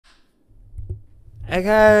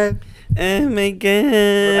Okay. Oh my god.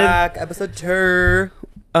 We're back. Episode 2.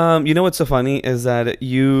 You know what's so funny is that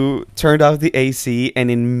you turned off the AC and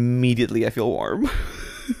immediately I feel warm.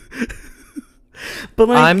 But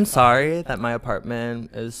like, I'm sorry that my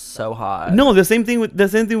apartment is so hot. no, the same thing with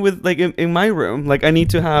like in my room. Like I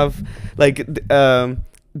need to have like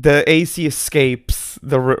the AC escapes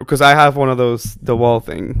the room because I have one of those the wall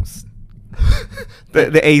things.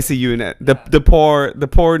 The AC unit. The poor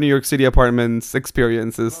New York City apartments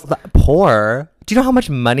experiences. Poor? Do you know how much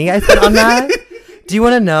money I spent on that? Do you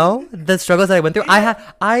want to know the struggles that I went through?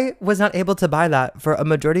 I was not able to buy that for a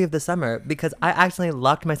majority of the summer because I accidentally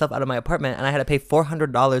locked myself out of my apartment and I had to pay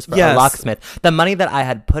 $400 for a locksmith. The money that I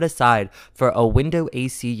had put aside for a window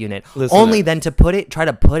AC unit, only then to try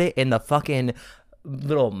to put it in the fucking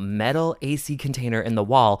little metal AC container in the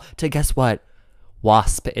wall to guess what?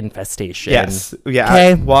 Wasp infestation. Yes. Yeah.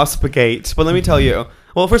 Okay. Wasp gate. But let me tell you.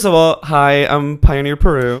 Well, first of all, hi, I'm Pioneer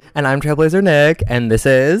Peru. And I'm Trailblazer Nick, and this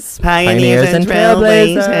is Pioneers and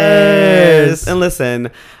Trailblazers. And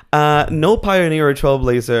listen, no pioneer or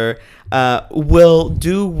trailblazer will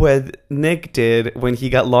do what Nick did when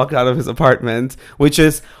he got locked out of his apartment, which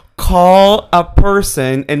is call a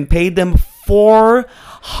person and pay them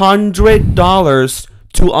 $400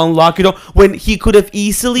 to unlock your door when he could have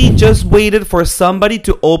easily just waited for somebody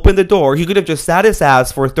to open the door. He could have just sat his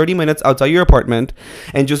ass for 30 minutes outside your apartment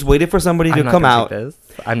and just waited for somebody to come out.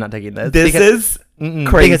 I'm not taking this. This is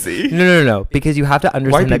crazy. No. Because you have to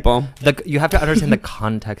understand White people. You have to understand the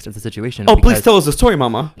context of the situation. Oh, please tell us the story,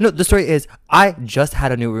 Mama. No, the story is I just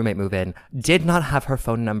had a new roommate move in. Did not have her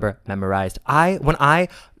phone number memorized.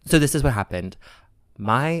 So this is what happened.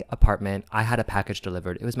 My apartment, I had a package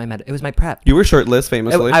delivered. It was my prep. You were shirtless,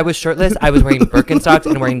 famously. I was shirtless. I was wearing Birkenstocks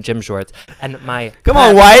and wearing gym shorts. And my Come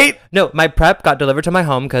on, White. No, my prep got delivered to my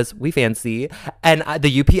home because we fancy. And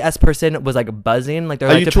the UPS person was like buzzing, like they're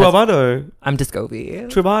Are like, you Travado? I'm Discovery.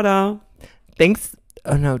 Travado. Thanks.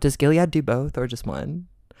 Oh no, does Gilead do both or just one?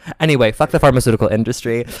 Anyway, fuck the pharmaceutical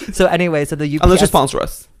industry. So the UPS. Unless you sponsor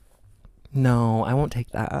us. No, I won't take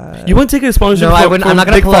that. You won't take a sponsorship? No, I wouldn't. I'm not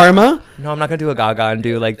gonna Big Pharma. No, I'm not gonna do a Gaga and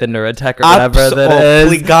do like the Neurotech or whatever that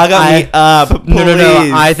is. Gaga me up.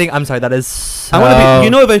 No. I think I'm sorry. That is. So... I want to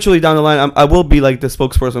be. Eventually down the line, I will be like the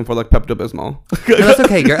spokesperson for like Pepto Bismol. No, that's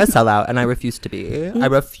okay. You're a sellout, and I refuse to be. I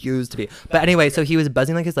refuse to be. But anyway, so he was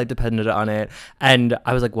buzzing like his life depended on it, and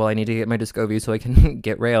I was like, well, I need to get my Discovery so I can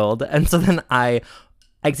get railed, and so then I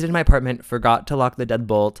exited my apartment, forgot to lock the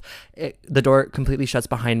deadbolt. The door completely shuts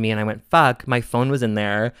behind me, and I went, fuck, my phone was in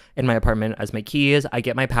there in my apartment as my keys. I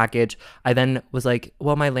get my package. I then was like,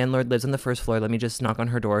 well, my landlord lives on the first floor. Let me just knock on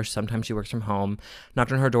her door. Sometimes she works from home.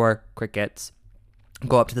 Knocked on her door, crickets.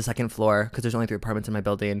 Go up to the second floor, because there's only 3 apartments in my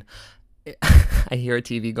building. I hear a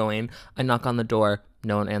TV going. I knock on the door.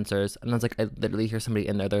 No one answers. And I was like, I literally hear somebody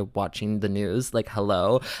in there. They're watching the news. Like,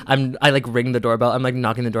 hello. I like ring the doorbell. I'm like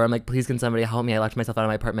knocking the door. I'm like, please can somebody help me? I locked myself out of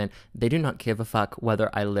my apartment. They do not give a fuck whether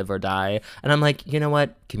I live or die. And I'm like, you know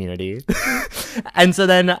what? Community. And so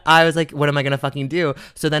then I was like, what am I going to fucking do?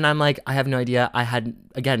 So then I'm like, I have no idea.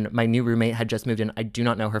 Again, my new roommate had just moved in. I do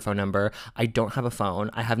not know her phone number. I don't have a phone.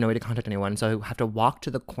 I have no way to contact anyone. So I have to walk to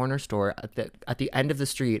the corner store at the end of the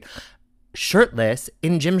street, shirtless,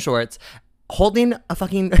 in gym shorts, holding a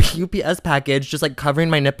fucking UPS package, just like covering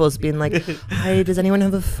my nipples, being like, hi, does anyone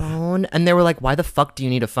have a phone? And they were like, why the fuck do you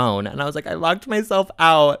need a phone? And I was like, I locked myself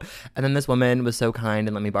out. And then this woman was so kind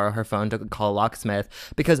and let me borrow her phone to call a locksmith,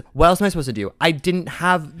 because what else am I supposed to do? I didn't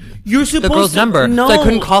have the girl's number. No. So I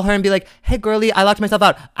couldn't call her and be like, hey girlie, I locked myself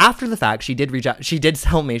out. After the fact, she did reach out. She did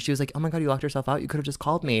tell me. She was like, oh my God, you locked yourself out? You could have just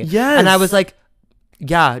called me. Yes. And I was like,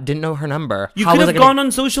 yeah, didn't know her number. You could have gone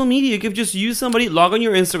on social media. You could have just used somebody, log on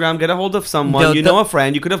your Instagram, get a hold of someone, a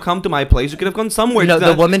friend. You could have come to my place. You could have gone somewhere. No,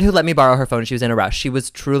 the woman who let me borrow her phone, she was in a rush. She was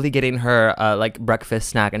truly getting her like breakfast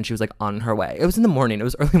snack, and she was like on her way. It was in the morning. It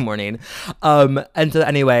was early morning. And so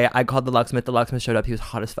anyway, I called the locksmith. The locksmith showed up. He was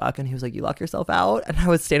hot as fuck, and he was like, you lock yourself out? And I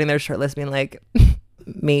was standing there shirtless being like,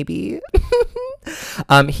 maybe.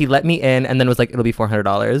 He let me in and then was like, it'll be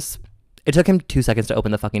 $400. It took him 2 seconds to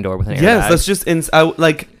open the fucking door with an airbag. Yes, that's just and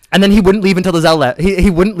then he wouldn't leave until the Zell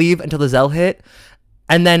he wouldn't leave until the Zell hit.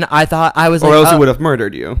 And then I thought I was or else he would have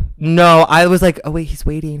murdered you. No, I was like, oh wait, he's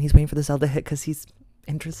waiting for the Zell to hit because he's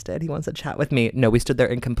interested. He wants to chat with me. No, we stood there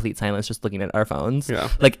in complete silence, just looking at our phones. Yeah,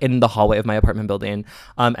 like in the hallway of my apartment building.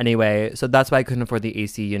 Anyway, so that's why I couldn't afford the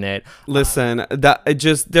AC unit. Listen,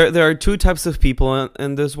 there are 2 types of people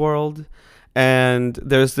in this world. and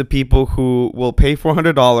there's the people who will pay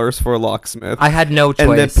 $400 for a locksmith. I had no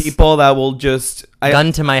choice. And the people that will just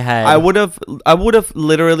gun to my head. I would have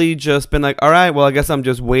literally just been like, all right, well, I guess I'm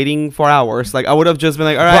just waiting for hours. Like, I would have just been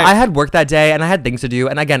like, all right. Well, I had work that day and I had things to do.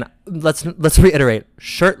 And again, let's reiterate: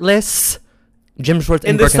 shirtless, gym shorts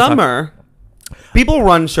in the summer. People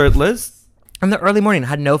run shirtless. In the early morning,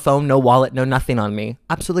 had no phone, no wallet, no nothing on me.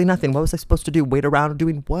 Absolutely nothing. What was I supposed to do? Wait around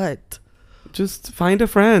doing what? Just find a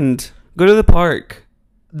friend. Go to the park.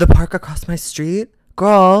 The park across my street?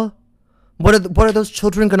 Girl, what are those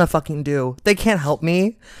children gonna fucking do? They can't help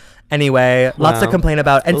me. Anyway, lots to complain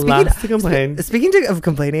about. And speaking of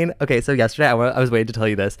complaining, okay, so yesterday, I was waiting to tell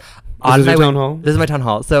you this. This is your town hall? This is my town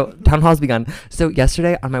hall. So town hall's begun. So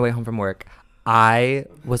yesterday, on my way home from work, I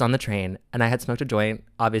was on the train and I had smoked a joint,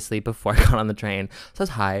 obviously, before I got on the train. So I was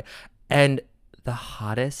high. And the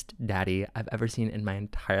hottest daddy I've ever seen in my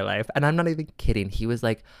entire life. And I'm not even kidding. He was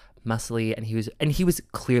like muscly and he was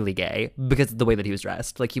clearly gay because of the way that he was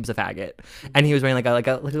dressed. Like he was a faggot. And he was wearing like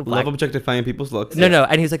a black... Love objectifying people's looks. No.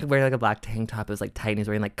 And he was like wearing like a black tank top. It was like tight and he was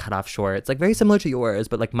wearing like cut off shorts. Like very similar to yours,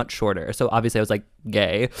 but like much shorter. So obviously I was like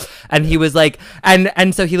gay. And he was like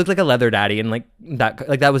and so he looked like a leather daddy and like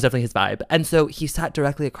that was definitely his vibe. And so he sat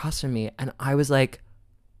directly across from me and I was like,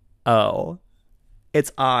 oh,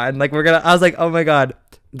 it's on. Like I was like, oh my God.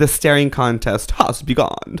 The staring contest has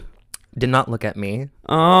begun. Did not look at me.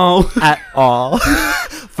 Oh. At all.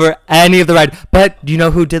 For any of the ride. But do you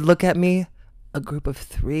know who did look at me? A group of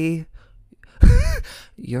 3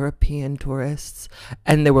 European tourists.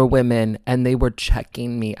 And they were women and they were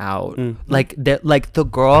checking me out. Like the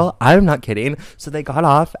girl, I'm not kidding. So they got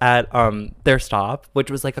off at their stop,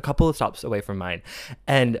 which was like a couple of stops away from mine.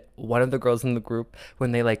 And one of the girls in the group,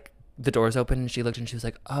 when they like the doors opened and she looked and she was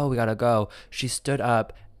like, oh, we gotta go. She stood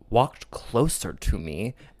up, walked closer to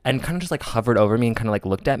me and kind of just like hovered over me and kind of like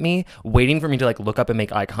looked at me, waiting for me to like look up and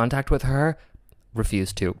make eye contact with her.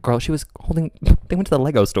 Refused to. Girl, she was they went to the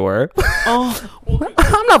Lego store. Oh,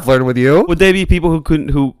 I'm not flirting with you. Would they be people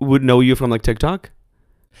who would know you from like TikTok?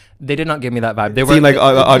 They did not give me that vibe. They were like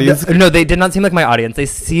audience. No, they did not seem like my audience. They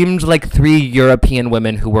seemed like 3 European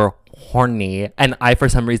women who were horny, and I for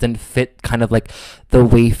some reason fit kind of like the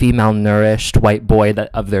wafy, malnourished white boy that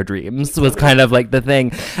of their dreams was kind of like the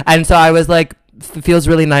thing. And so I was like, feels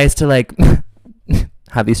really nice to like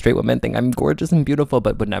have these straight women think I'm gorgeous and beautiful,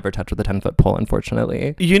 but would never touch with a 10-foot pole,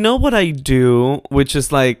 unfortunately. You know what I do, which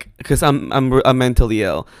is like, because I'm mentally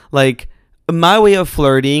ill. Like my way of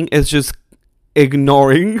flirting is just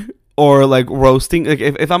ignoring or like roasting. Like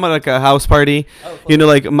if I'm at like a house party, you know,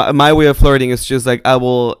 like my way of flirting is just like I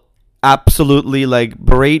will absolutely like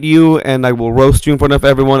berate you and I will roast you in front of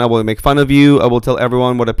everyone. I will make fun of you. I will tell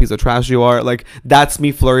everyone what a piece of trash you are. Like that's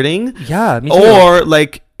me flirting. Yeah, me too. Or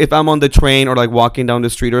like if I'm on the train or like walking down the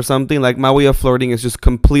street or something, like my way of flirting is just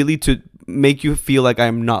completely to make you feel like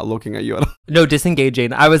I'm not looking at you at all. No,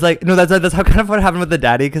 disengaging. I was like, no, that's how kind of what happened with the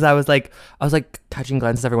daddy, because I was like catching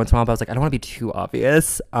glances every once in a while, but I was like, I don't want to be too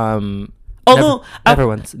obvious. Although never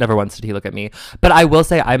once did he look at me. But I will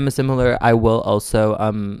say I'm a similar. I will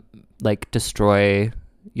also like destroy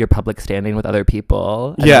your public standing with other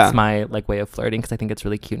people. And that's my like way of flirting, because I think it's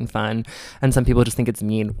really cute and fun. And some people just think it's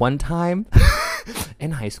mean. One time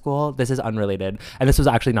in high school, this is unrelated, and this was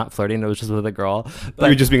actually not flirting, it was just with a girl. But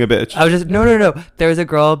you're just being a bitch. I was just no. There was a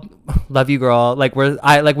girl, love you girl. Like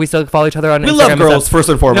we still follow each other on Instagram. We love girls first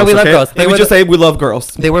and foremost. No, we love girls. We just say we love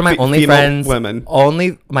girls. They were my only friends. Women.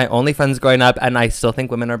 My only friends growing up, and I still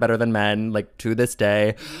think women are better than men, like to this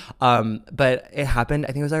day. But it happened,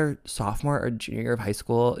 I think it was our sophomore or junior year of high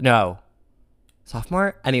school. No.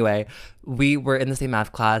 Sophomore? Anyway, we were in the same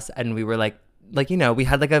math class and we were like, you know, we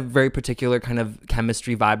had like a very particular kind of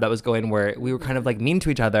chemistry vibe that was going, where we were kind of like mean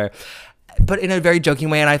to each other, but in a very joking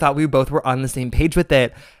way. And I thought we both were on the same page with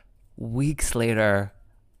it. Weeks later,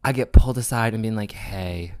 I get pulled aside and being like,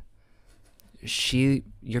 hey,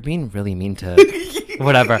 you're being really mean to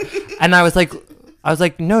whatever. And I was like,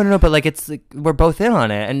 no, but like, it's like, we're both in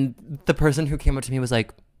on it. And the person who came up to me was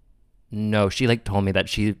like, no, she like told me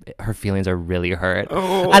that her feelings are really hurt.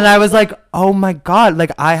 And I was like, oh my God,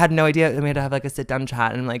 like I had no idea. And we had to have like a sit down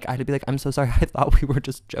chat, and like I had to be like, I'm so sorry, I thought we were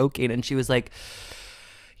just joking. And she was like,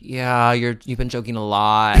 yeah, you've been joking a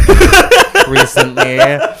lot recently.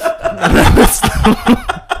 And I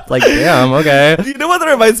was like, damn, okay. You know what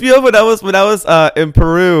that reminds me of? When I was in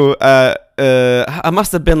Peru, I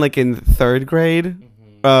must have been like in 3rd grade.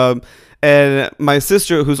 And my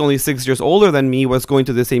sister, who's only 6 years older than me, was going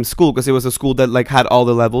to the same school, because it was a school that like had all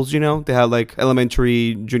the levels, you know, they had like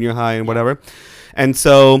elementary, junior high, and whatever. And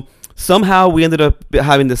so somehow we ended up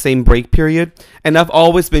having the same break period. And I've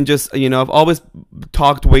always been just, I've always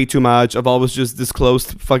talked way too much. I've always just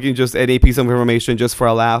disclosed fucking just any piece of information just for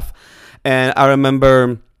a laugh. And I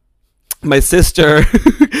remember my sister, had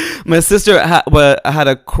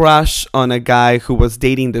a crush on a guy who was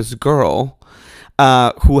dating this girl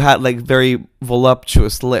who had like very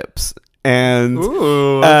voluptuous lips. And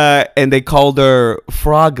they called her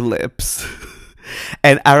Frog Lips.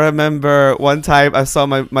 And I remember one time I saw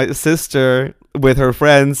my sister with her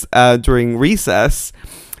friends during recess,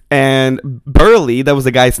 and Burley, that was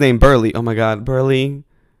the guy's name, Burley. Oh my God, Burley.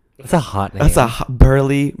 That's a hot name.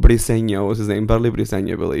 Burley Briseño was his name. Burley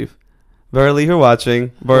Briseño, I believe. Burley, you're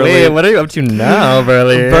watching. Burley. Wait, what are you up to now,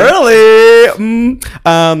 Burley?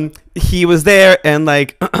 Burley! He was there, and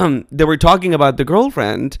like, they were talking about the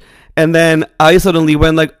girlfriend, and then I suddenly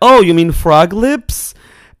went like, oh, you mean Frog Lips?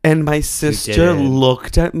 And my sister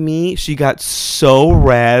looked at me. She got so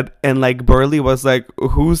red. And like Burley was like,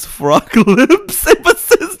 who's Frog Lips? And my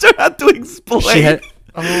sister had to explain. She had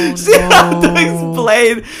to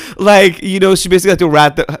explain. Like, she basically had to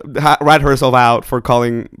rat herself out for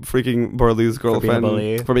calling freaking Burley's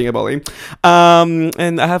girlfriend for being a bully.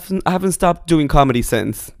 And I haven't stopped doing comedy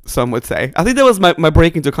since, some would say. I think that was my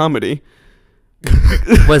break into comedy.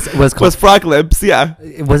 was Frog Lips, yeah.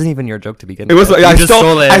 It wasn't even your joke to begin with. It was like, I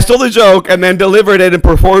stole the joke and then delivered it and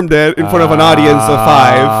performed it in front of an audience of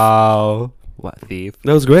 5. Oh, what thief.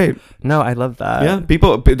 That was great. No, I love that. Yeah,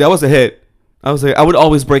 that was a hit. I would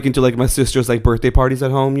always break into like my sister's like birthday parties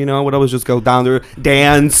at home. I would always just go down there,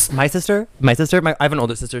 dance. I have an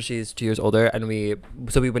older sister. She's 2 years older, and we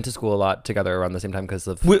went to school a lot together around the same time because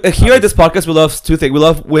of. Here at this podcast, we love 2 things. We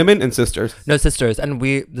love women and sisters. No, sisters, and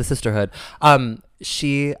the sisterhood. I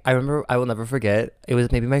remember, I will never forget. It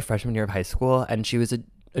was maybe my freshman year of high school, and she was a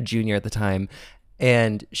junior at the time,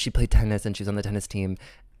 and she played tennis, and she was on the tennis team.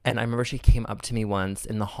 And I remember she came up to me once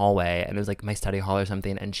in the hallway, and it was like my study hall or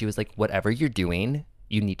something. And she was like, whatever you're doing,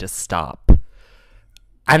 you need to stop.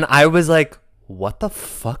 And I was like, what the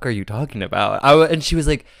fuck are you talking about? And she was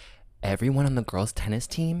like, everyone on the girls' tennis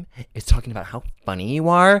team is talking about how funny you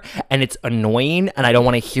are, and it's annoying, and I don't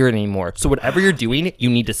want to hear it anymore. So whatever you're doing, you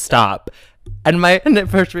need to stop. And my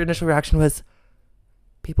first initial reaction was,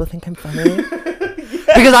 people think I'm funny?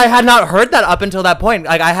 Because I had not heard that up until that point.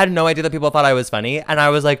 Like, I had no idea that people thought I was funny. And I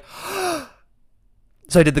was like,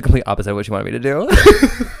 so I did the complete opposite of what she wanted me to do.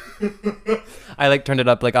 I like turned it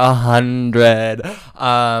up like 100.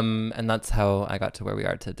 And that's how I got to where we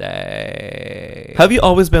are today. Have you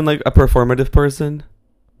always been like a performative person?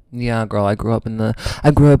 Yeah, girl. I grew up in the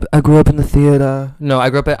theater. No, I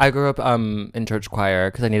grew up in church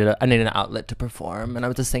choir because I needed an outlet to perform, and I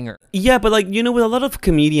was a singer. Yeah, but like with a lot of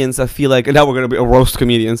comedians, I feel like, and now we're gonna be a roast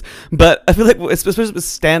comedians, but I feel like especially with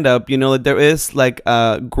stand up, like there is like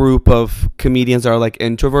a group of comedians that are like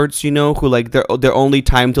introverts, who like their only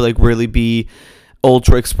time to like really be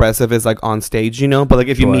ultra expressive is like on stage, but like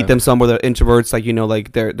if you meet them somewhere, they're introverts, like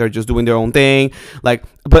like they're just doing their own thing, like.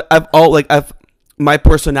 But my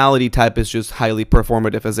personality type is just highly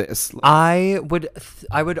performative as is. I would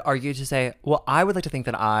argue to say, well, I would like to think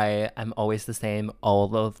that I am always the same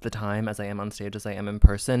all of the time as I am on stage as I am in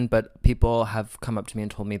person, but people have come up to me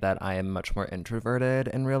and told me that I am much more introverted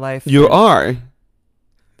in real life. You are.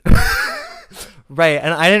 Right,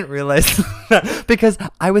 and I didn't realize that because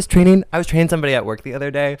I was training somebody at work the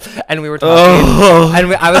other day, and we were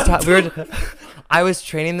talking, I was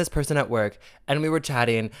training this person at work, and we were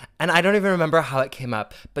chatting, and I don't even remember how it came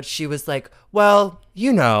up, but she was like, well,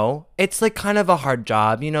 it's like kind of a hard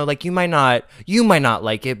job, like you might not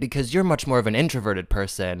like it because you're much more of an introverted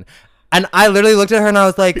person. And I literally looked at her and I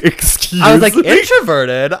was like,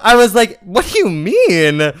 introverted? I was like, what do you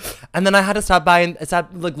mean? And then I had to stop by and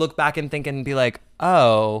look back and think and be like,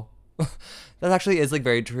 oh, that actually is like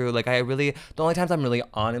very true. Like the only times I'm really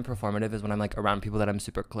on and performative is when I'm like around people that I'm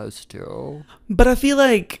super close to. But I feel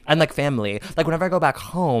like, and like family, like whenever I go back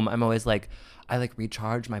home, I'm always like, I like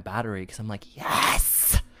recharge my battery because I'm like,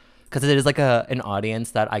 yes. Because it is like an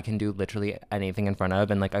audience that I can do literally anything in front of,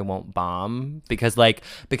 and like I won't bomb because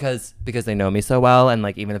they know me so well, and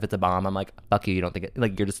like even if it's a bomb, I'm like, fuck you, you don't think it,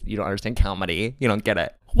 like you don't understand comedy, you don't get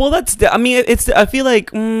it. Well, I feel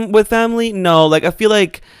like with family, no, like I feel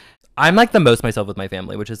like I'm like the most myself with my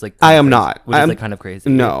family, which is like I am not, which is like kind of crazy.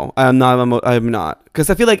 No, I'm not, because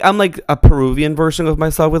I feel like I'm like a Peruvian version of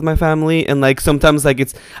myself with my family, and like sometimes like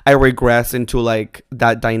I regress into like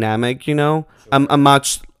that dynamic, Sure. I'm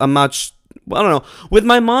much. Well, I don't know. With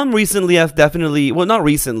my mom recently, I've definitely, well, not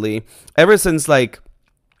recently, ever since like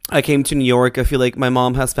I came to New York, I feel like my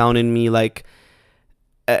mom has found in me like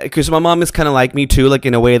because my mom is kind of like me too, like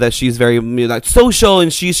in a way that she's very like social,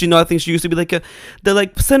 and she's, I think she used to be like the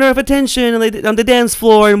like center of attention and like on the dance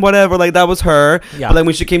floor and whatever, like that was her. Yeah. But then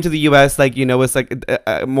when she came to the US, like it's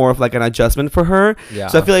like more of like an adjustment for her. Yeah.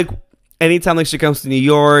 So I feel like anytime like she comes to New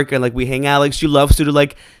York and like we hang out, like she loves to do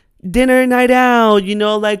like dinner night out,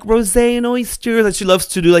 like rosé and oysters. Like she loves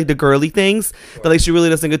to do like the girly things, but like she really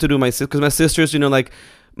doesn't get to do my sister, because my sisters, like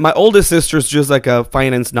my oldest sister's just like a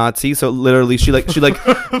finance Nazi, so literally she splits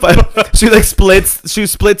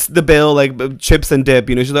the bill like chips and dip.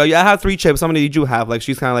 She's like, yeah, I have 3 chips. How many did you have? Like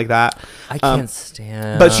she's kind of like that. I can't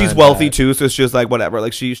stand. But she's wealthy too, so it's just like whatever.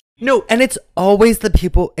 Like no, and it's always the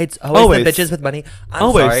people. It's always the bitches with money. I'm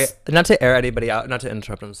always. sorry, not to air anybody out, not to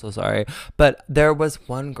interrupt. I'm so sorry, but there was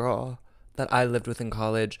one girl that I lived with in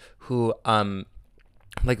college who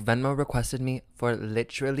like Venmo requested me for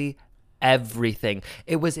literally everything.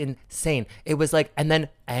 It was insane. It was like, and then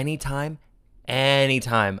anytime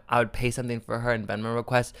I would pay something for her in Venmo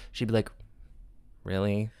request, she'd be like,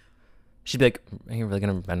 really? She'd be like, are you really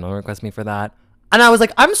gonna Venmo request me for that? And I was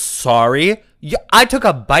like, I'm sorry. I took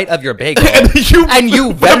a bite of your bagel and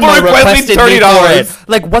you Venmo requested me for it.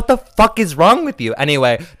 Like, what the fuck is wrong with you?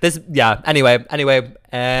 Anyway, let's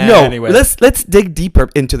dig deeper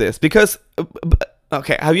into this, because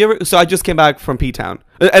okay, have you ever? So I just came back from P-Town,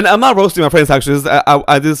 and I'm not roasting my friends. Actually,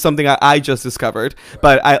 this is something I just discovered,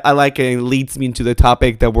 but I like it, and it leads me into the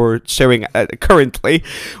topic that we're sharing currently,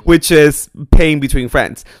 which is paying between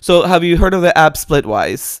friends. So have you heard of the app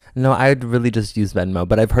Splitwise? No, I'd really just use Venmo,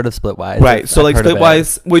 but I've heard of Splitwise. Right, so like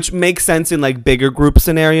Splitwise, which makes sense in like bigger group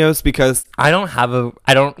scenarios, because I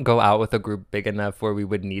don't go out with a group big enough where we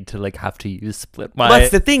would need to like have to use Splitwise.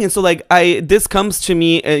 That's the thing, and so like this comes to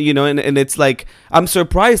me, and it's like I'm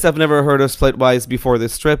surprised I've never heard of Splitwise before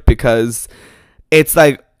this trip, because it's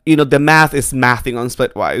like, the math is mathing on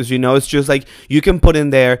Splitwise. It's just like you can put in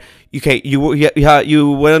there, okay, you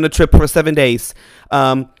went on a trip for 7 days.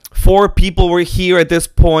 4 people were here at this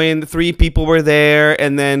point, 3 people were there,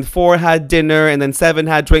 and then 4 had dinner, and then 7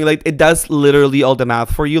 had drink. Like it does literally all the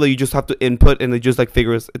math for you. Like you just have to input, and it just like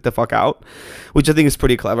figures it the fuck out, which I think is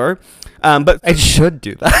pretty clever. But it should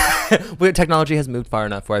do that. Technology has moved far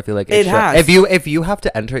enough where I feel like it has. If you have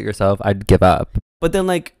to enter it yourself, I'd give up. But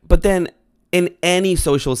then in any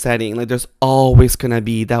social setting, like there's always gonna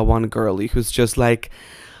be that one girly who's just like,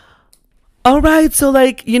 all right, so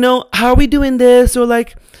like, how are we doing this? Or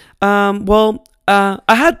like, I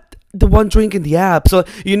had the one drink in the app, so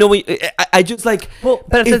I just like, well,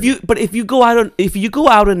 but if you go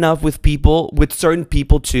out enough with certain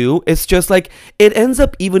people too, it's just like it ends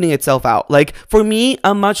up evening itself out. Like for me,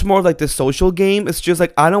 I'm much more like the social game. It's just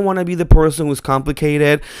like I don't want to be the person who's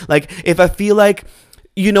complicated. Like if I feel like,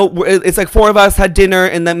 it's like 4 of us had dinner,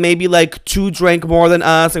 and then maybe like 2 drank more than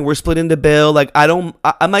us, and we're splitting the bill. Like I'm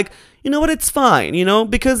like, what, it's fine,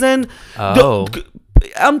 because then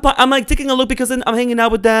I'm like taking a look, because then I'm hanging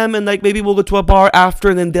out with them, and like maybe we'll go to a bar after,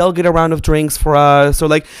 and then they'll get a round of drinks for us. Or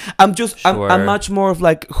like I'm I'm much more of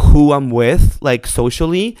like who I'm with, like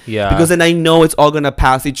socially. Yeah. Because then I know it's all gonna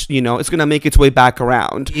pass it's gonna make its way back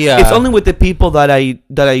around. Yeah. It's only with the people that I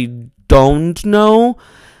don't know.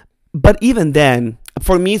 But even then,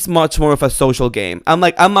 for me, it's much more of a social game. I'm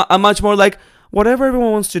much more like whatever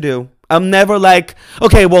everyone wants to do. I'm never like,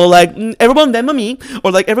 okay, well, like everyone Venmo me,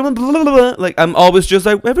 or like everyone blah, blah, blah, blah. Like I'm always just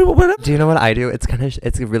like everyone. Whatever. Do you know what I do? It's kind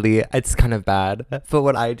of bad. But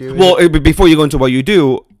what I do, before you go into what you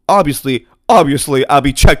do, obviously, I'll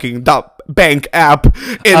be checking the bank app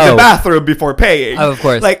in the bathroom before paying. Oh, of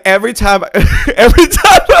course. Like every time I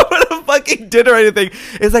want to fucking dinner or anything,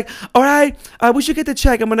 it's like, all right, we should get the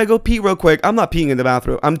check. I'm gonna go pee real quick. I'm not peeing in the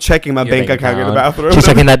bathroom. I'm checking my bank account in the bathroom. She's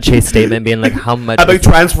checking that Chase statement, being like, how much? I'm like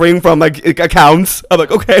transferring from like accounts. I'm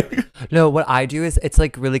like, okay. No, what I do is it's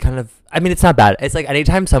like really kind of. I mean, it's not bad. It's like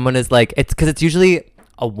anytime someone is like, it's because it's usually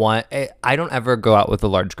a one. I don't ever go out with a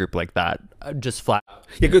large group like that. Just flat.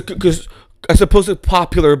 Yeah, because I suppose it's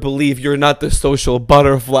popular belief you're not the social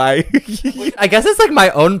butterfly. I guess it's like my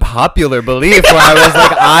own popular belief where I was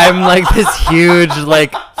like, I'm like this huge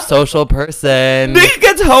like social person. Then he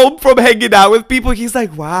gets home from hanging out with people. He's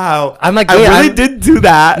like, wow. I'm like, I really did do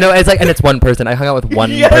that. No, it's like, and it's one person. I hung out with one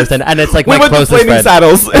yes. person, and it's like we my closest friend.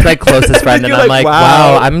 Saddles. It's like closest friend, and I'm like,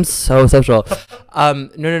 wow, I'm so social.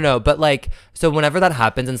 No. But like, so whenever that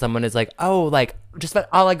happens, and someone is like, oh, like, just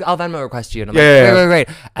I'll Venmo request you, and I'm like, great,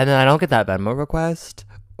 and then I don't get that Venmo request,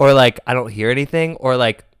 or like I don't hear anything, or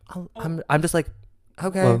like I'm just like,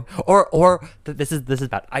 okay, or this is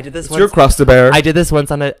bad. I did this once. Your cross to bear. I did this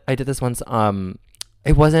once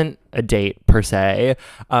it wasn't a date per se,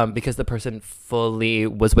 because the person fully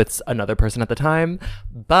was with another person at the time,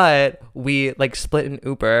 but we like split an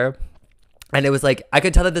Uber, and it was like I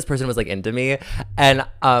could tell that this person was like into me, and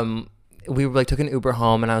we like took an Uber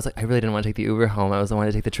home, and I was like, I really didn't want to take the Uber home. I was the one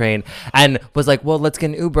to take the train, and was like, well, let's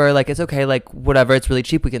get an Uber. Like, it's okay. Like, whatever. It's really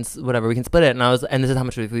cheap. We can split it. And this is how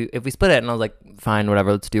much if we split it. And I was like, fine,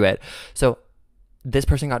 whatever. Let's do it. So this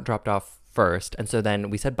person got dropped off first, and so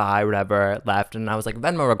then we said bye, whatever, left, and I was like,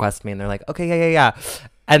 Venmo request me, and they're like, okay, yeah,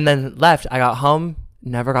 and then left. I got home.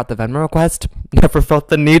 Never got the Venmo request. Never felt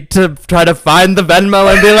the need to try to find the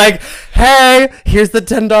Venmo and be like, hey, here's the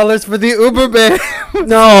 $10 for the Uber, babe.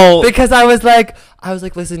 No. Because I was like,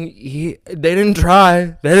 listen, they didn't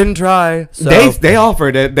try. So They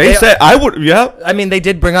offered it. They said, I would, yeah. I mean, they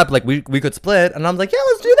did bring up, like, we could split. And I was like, yeah,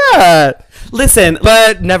 let's do that. Listen.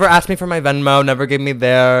 But never asked me for my Venmo, never gave me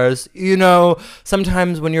theirs. You know,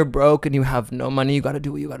 sometimes when you're broke and you have no money, you got to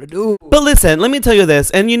do what you got to do. But listen, let me tell you this.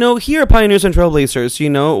 And, you know, here at Pioneers and Trailblazers, you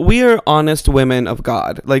know, we are honest women of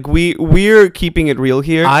God. Like, we're keeping it real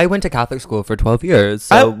here. I went to Catholic school for 12 years.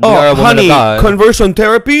 So we are a woman honey, of God. conversion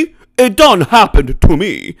therapy, it done happened to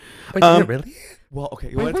me. Wait, did it really? Well, okay.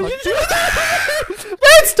 You Wait, want to wait, talk?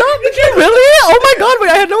 wait, stop! Did you really? Oh my God! Wait,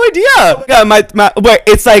 I had no idea. Yeah, wait.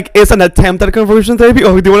 It's an attempt at conversion therapy.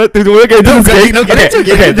 Oh, do you want to get into this?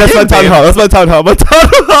 Okay, that's my town hall. My town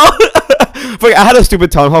hall. Wait, I had a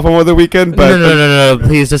stupid town hall from over the weekend, but No.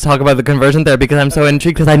 Please just talk about the conversion therapy because I'm so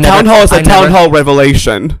intrigued because I never. Town hall is a town hall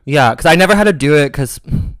revelation. Yeah, because I never had to do it because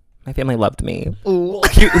my family loved me.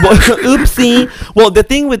 Oopsie. Well, the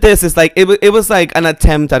thing with this is like it was like an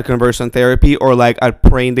attempt at conversion therapy or like at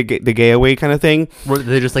praying the gay away kind of thing. Where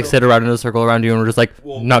they just like sit around in a circle around you and we're just like,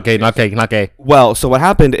 not gay. Well, so what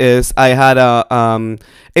happened is I had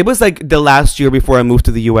it was like the last year before I moved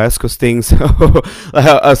to the U.S. because things,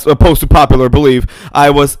 as opposed to popular belief,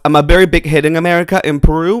 I'm a very big hit in America. In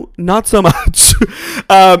Peru, not so much.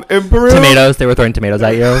 In Peru, tomatoes. They were throwing tomatoes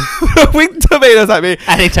at you. throwing tomatoes at me.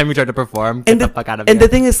 Anytime you tried to perform, get the fuck out of here. And the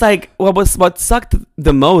thing is, like, what sucked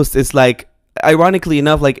the most is like, ironically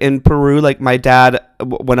enough, like in Peru, like my dad,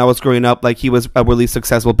 when I was growing up, like he was a really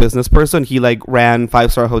successful business person. He like ran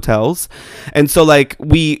 5-star hotels, and so like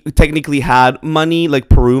we technically had money, like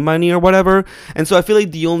Peru money or whatever. And so I feel like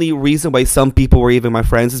the only reason why some people were even my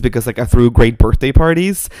friends is because like I threw great birthday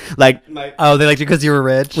parties. Like they liked you because you were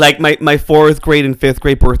rich. Like my 4th grade and 5th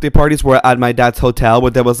grade birthday parties were at my dad's hotel, where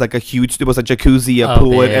there was like there was a jacuzzi, a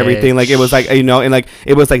pool, and everything. Like it was like, you know, and like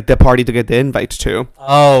it was like the party to get the invite to.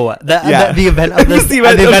 Oh, the event of the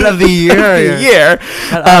event of the year.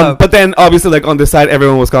 But then obviously like on the side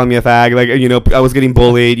everyone was calling me a fag, like, you know, I was getting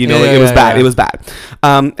bullied, you know, like it was bad.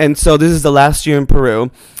 And so this is the last year in Peru,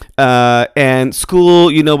 and school,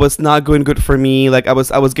 you know, was not going good for me. Like I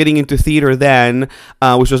was getting into theater then,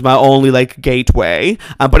 which was my only like gateway,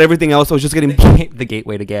 but everything else I was just getting the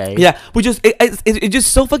gateway to gay. Yeah, which is it's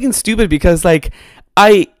just so fucking stupid because like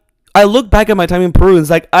I look back at my time in Peru and it's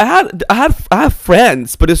like I have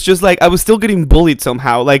friends, but it's just like I was still getting bullied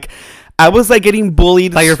somehow. Like I was like getting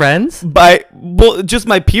bullied by your friends, just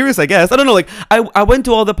my peers, I guess. I don't know. Like I went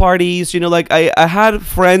to all the parties, you know, like I had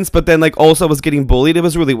friends, but then like also I was getting bullied. It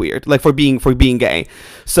was really weird, like for being gay.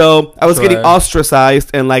 So I was getting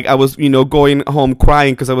ostracized, and like I was, you know, going home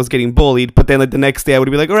crying because I was getting bullied. But then like the next day I would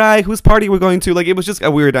be like, all right, whose party we're going to? Like it was just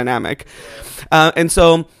a weird dynamic, and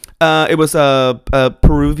so. It was a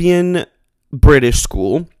Peruvian British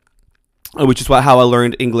school, which is how I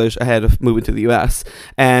learned English ahead of moving to the U.S.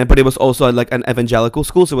 But it was also like an evangelical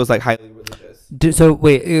school, so it was like highly religious. So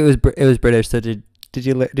wait, it was British. So did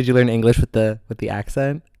you learn English with the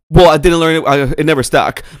accent? Well, I didn't learn it. It never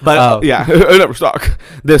stuck. But yeah, it never stuck.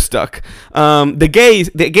 This stuck. The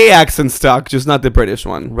gay accent stuck, just not the British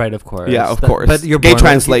one. Right, of course. Yeah, of course. But gay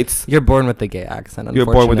translates. You're born with the gay accent. You're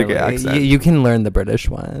born with the gay accent. You can learn the British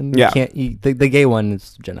one. Yeah. The gay one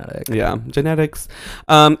is genetic. Yeah, genetics.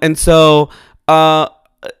 And so.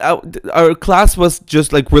 Our class was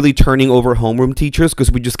just like really turning over homeroom teachers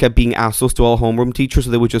because we just kept being assholes to all homeroom teachers,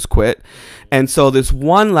 so they would just quit. And so this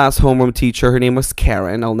one last homeroom teacher, her name was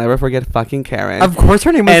Karen. I'll never forget fucking Karen. Of course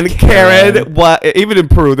her name was Karen. And Karen, even in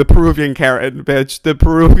Peru, the Peruvian Karen, bitch. The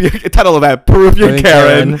Peruvian title of that, Peruvian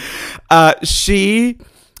Karen. She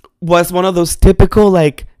was one of those typical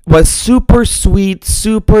like was super sweet,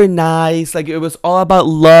 super nice. Like it was all about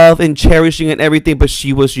love and cherishing and everything, but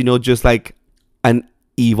she was, you know, just like an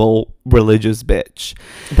evil religious bitch.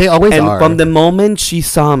 They always And are. from the moment she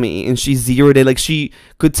saw me and she zeroed in, like she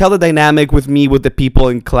could tell the dynamic with me, with the people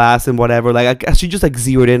in class and whatever, like she just like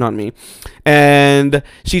zeroed in on me. And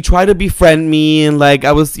she tried to befriend me, and like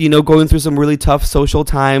I was, you know, going through some really tough social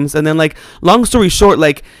times. And then like, long story short,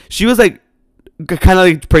 like she was like kind of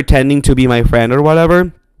like pretending to be my friend or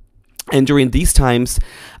whatever. And during these times,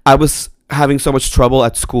 I was having so much trouble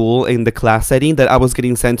at school in the class setting that I was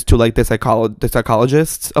getting sent to like the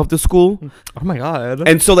psychologists of the school. Oh my god.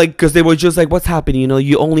 And so like, because they were just like, what's happening, you know,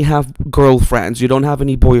 you only have girlfriends, you don't have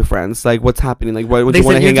any boyfriends, like what's happening, like why would you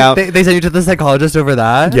want to hang out? They sent you to the psychologist over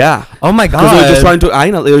that? Yeah. Oh my Because god. they were just trying to, I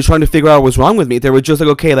know, they were trying to figure out what's wrong with me. They were just like,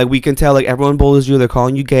 okay, like we can tell, like everyone bullies you, they're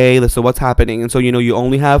calling you gay, like, so what's happening? And so, you know, you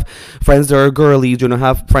only have friends that are girlies, you don't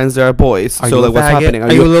have friends that are boys. Are So you like, a what's faggot? happening?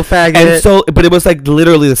 Are you a little faggot? And so, but it was like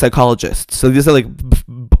literally the psychologist. So these are like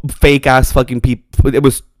fake ass fucking people. It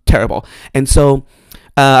was terrible. And so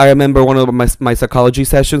I remember one of my psychology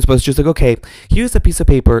sessions was just like, okay, here's a piece of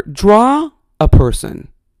paper. Draw a person.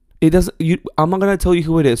 It doesn't. I'm not gonna tell you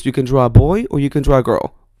who it is. You can draw a boy or you can draw a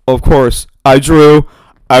girl. Of course, I drew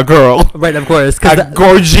a girl. Right, of course. A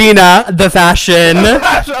Gorgina. The fashion.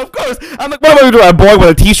 Of course. I'm like, what am I gonna do? A boy with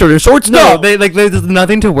a t-shirt and shorts? No, No. they like there's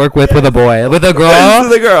nothing to work with a boy. With a girl,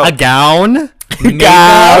 This is a girl. a gown,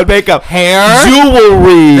 Gown, makeup, hair,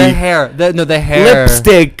 jewelry, the hair, the hair,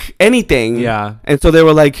 lipstick, anything. Yeah. And so they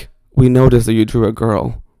were like, we noticed that you drew a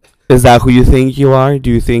girl. Is that who you think you are? Do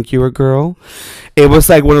you think you're a girl? It was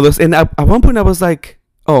like one of those. And at one point I was like,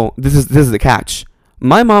 oh, this is the catch.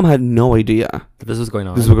 My mom had no idea This was going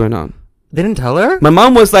on. this was going on. They didn't tell her? My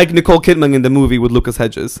mom was like Nicole Kidman in the movie with Lucas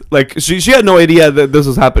Hedges. Like she had no idea that this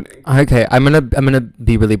was happening. Okay, I'm gonna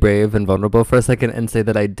be really brave and vulnerable for a second and say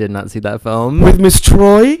that I did not see that film. With Miss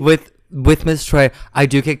Troy? With Miss Troy, I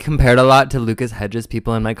do get compared a lot to Lucas Hedges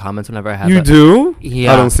people in my comments whenever I have You do?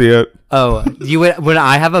 Yeah. I don't see it. Oh, when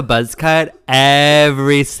I have a buzz cut,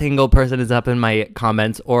 every single person is up in my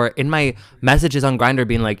comments or in my messages on Grindr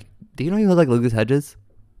being like, do you know you look like Lucas Hedges?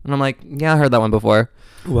 And I'm like, yeah, I heard that one before.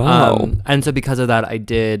 Wow. And so because of that, I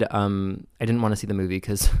didn't want to see the movie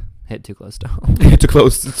because it hit too close to home. Too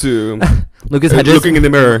close to Lucas Hedges. looking in the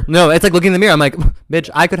mirror. No, it's like looking in the mirror. I'm like, bitch,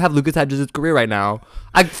 I could have Lucas Hedges' career right now.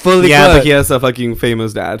 I fully Yeah, could. but he has a fucking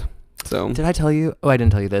famous dad. So Did I tell you? Oh, I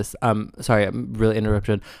didn't tell you this. Sorry, I'm really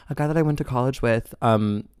interrupted. A guy that I went to college with,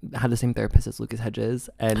 had the same therapist as Lucas Hedges,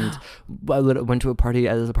 and I went to a party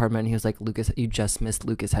at his apartment. And he was like, "Lucas, you just missed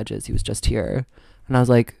Lucas Hedges. He was just here." And I was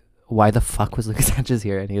like, "Why the fuck was Lucas Hedges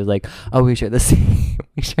here?" And he was like, "Oh, we share the same,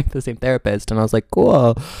 we share the same therapist." And I was like,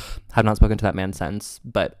 "Cool." Have not spoken to that man since,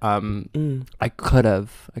 but I could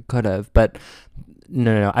have, but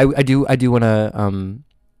no. I do want to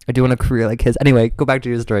I do want a career like his. Anyway, go back to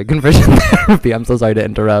your story. Conversion therapy. I'm so sorry to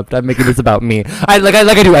interrupt. I'm making this about me. I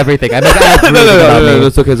do everything. I make everything about me.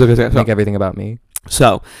 It's okay. It's okay. I make everything about me.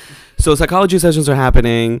 So psychology sessions are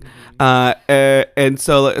happening, and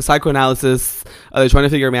so psychoanalysis, they're trying to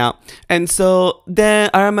figure me out. And so then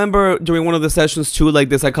I remember during one of the sessions too, like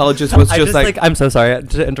the psychologist was just like, I'm so sorry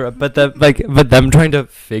to interrupt, but them trying to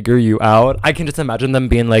figure you out. I can just imagine them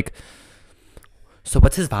being like, so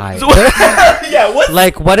what's his vibe? yeah, what?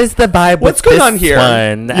 Like, what is the vibe? What's with going this on here? one?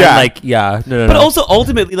 And Yeah. like, yeah, no. But also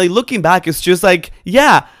ultimately, like looking back, it's just like,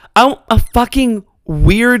 yeah, I'm a fucking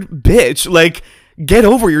weird bitch. Like, get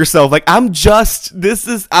over yourself. Like, I'm just. But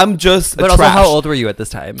also, how old were you at this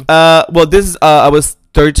time? Well, this is I was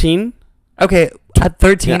 13. Okay, at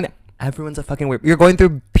 13, Yeah. everyone's a fucking weird. You're going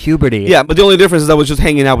through puberty. Yeah, but the only difference is I was just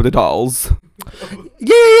hanging out with the dolls.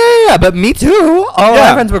 Yeah. But me too. All Yeah.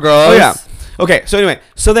 my friends were girls. Oh yeah. Okay, so anyway,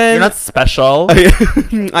 so then You're not special.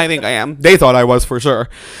 I think I am. They thought I was for sure.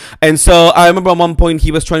 And so I remember at one point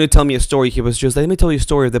he was trying to tell me a story. He was just, let me tell you a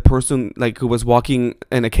story of the person like who was walking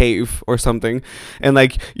in a cave or something. And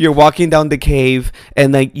like you're walking down the cave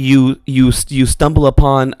and like you stumble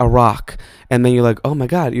upon a rock. And then you're like, oh my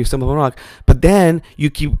God, you stumble on a rock. But then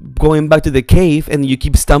you keep going back to the cave and you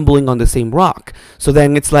keep stumbling on the same rock. So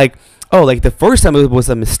then it's like, oh, like the first time it was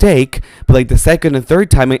a mistake, but like the second and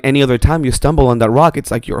third time, any other time you stumble on that rock,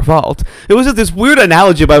 it's like your fault. It was just this weird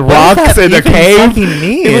analogy about What does rocks that in a even cave. fucking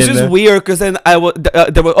mean? It was just weird because then there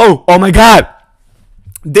was, oh my God,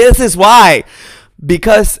 this is why,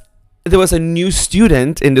 because there was a new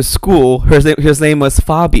student in the school. His name was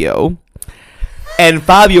Fabio. And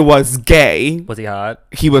Fabio was gay. Was he hot?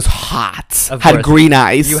 He was hot. Of Had course. green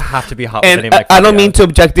eyes. You have to be hot with a And name like I don't Fabio. mean to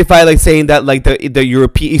objectify, like saying that like the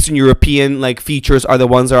European, Eastern European like features are the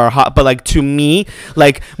ones that are hot, but like to me,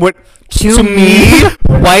 like when To me,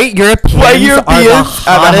 white Europeans, white are the Europeans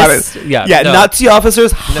hottest. Yeah, no. Nazi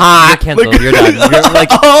officers No, hot. you're canceled. Like- You're done. You're like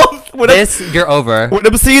Oh, when I'm- you're over. when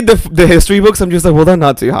I'm seeing the history books, I'm just like, well, they're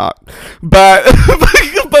not too hot, but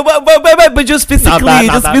but just physically,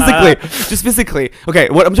 just physically. Okay,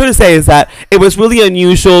 what I'm trying to say is that it was really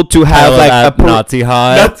unusual to have like a Nazi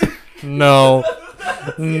hot. No.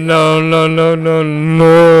 No.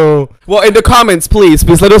 Well, in the comments, please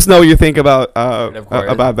let us know what you think about Of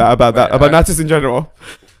course. about Right. Nazis in general.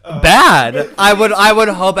 Bad. I would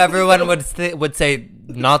hope everyone would say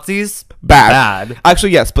Nazis Bad.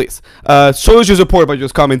 Actually, yes, please. Show us your support by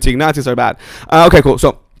just commenting Nazis are bad. Okay, cool.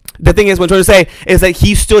 So the thing is, what I'm trying to say is that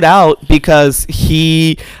he stood out because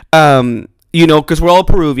he, you know, because we're all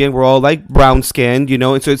Peruvian, we're all like brown skinned, you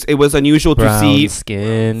know, and so it was unusual to see.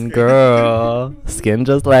 skin girl, skin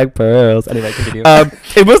just like pearls. Anyway, continue.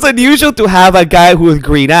 It was unusual to have a guy who with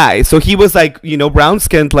green eyes. So he was like, you know, brown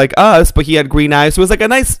skinned like us, but he had green eyes. So it was like a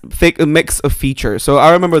nice thick mix of features. So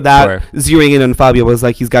I remember that zeroing in on Fabio was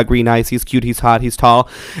like, he's got green eyes, he's cute, he's hot, he's tall,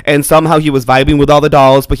 and somehow he was vibing with all the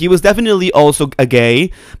dolls. But he was definitely also a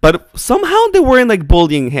gay. But somehow they weren't like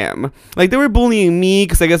bullying him. Like they were bullying me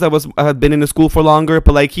because I guess I had been in the school for longer.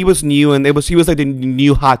 But like he was new, and he was like the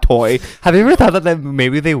new hot toy. Have you ever thought that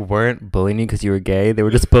maybe they weren't bullying you because you were gay? They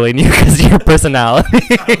were just bullying you because of your personality.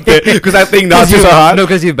 Because I think Nazis are hot. No,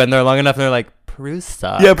 because you've been there long enough, and they're like, Peru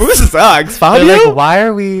sucks. Yeah, Peru sucks. Fabio. They're like, why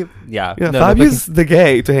are we? Yeah. Yeah, No, Fabio's the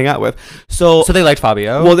gay to hang out with. So they liked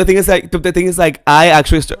Fabio. well, the thing is like I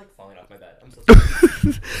actually falling off my bed. I'm so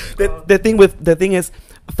sorry. the thing is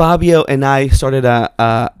Fabio and I started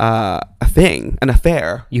a thing, an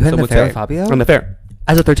affair. You had some an would affair say. with Fabio? An affair.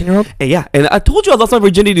 As a 13-year-old? Yeah, and I told you I lost my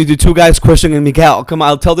virginity to two guys, Christian and Miguel. Come on,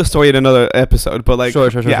 I'll tell this story in another episode. But like, Sure.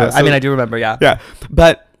 Yeah, I mean, I do remember. Yeah. Yeah,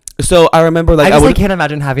 but so I remember like I can't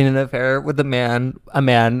imagine having an affair with a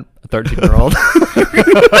 13-year-old.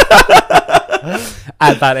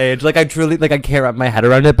 At that age, like I truly, like I can't wrap my head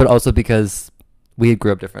around it, but also because we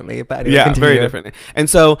grew up differently. But anyway, yeah, continue. very differently. And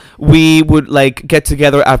so we would like get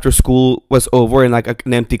together after school was over in like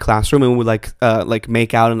an empty classroom, and we would like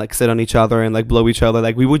make out and like sit on each other and like blow each other.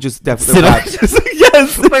 Like we would just definitely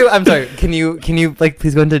yes. Wait, I'm sorry. Can you like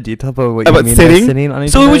please go into detail about what you About mean sitting? by sitting on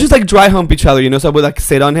each So other? we would just like dry hump each other, you know. So I would like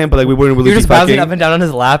sit on him, but like we wouldn't really. You're be just bouncing fucking. up and down on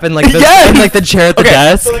his lap and like the, Yes! and, like the chair at the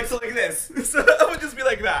desk. So like this. So I would just be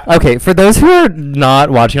like that. Okay, for those who are not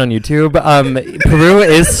watching on YouTube, Peru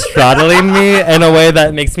is straddling me in a way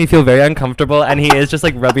that makes me feel very uncomfortable, and he is just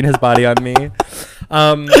like rubbing his body on me.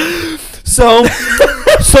 So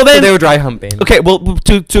So then they were dry humping. okay, well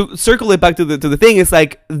to circle it back to the thing is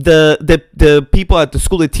like the people at the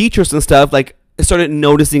school, the teachers and stuff, like started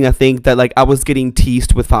noticing, I think, that like I was getting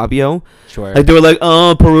teased with Fabio. Sure. Like they were like,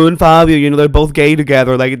 oh, Peru and Fabio, you know, they're both gay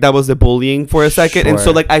together. Like that was the bullying for a second. And so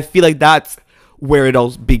Sure. like I feel like that's where it all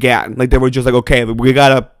began. Like they were just like, okay, we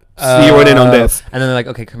gotta zero in on this. And then they're like,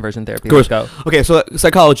 okay, conversion therapy. Of course. Let's go. Okay, so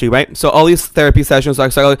psychology, right? So all these therapy sessions are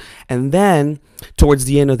psychology, and then towards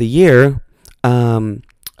the end of the year,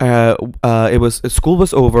 it was school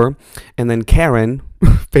was over, and then Karen,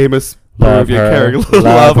 famous Love Peruvian her. Karen, Love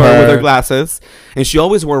love her with her. her glasses, and she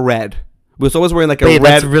always wore red. Was always wearing like a Wait,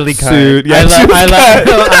 red that's really kind. suit. Yeah,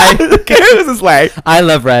 Karen was like, I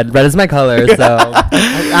love red. Red is my color. So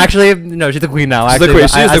actually, no, she's the queen now. She's the Actually, queen.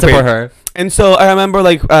 She's I the support queen. her. And so I remember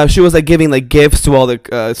like she was like giving like gifts to all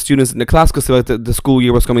the students in the class because like, the school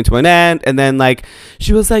year was coming to an end, and then like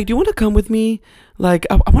she was like, "Do you want to come with me? Like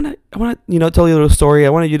I want to you know tell you a little story. I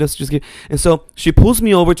want you to just give." And so she pulls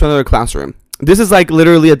me over to another classroom. This is like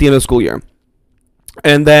literally at the end of the school year,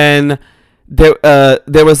 and then there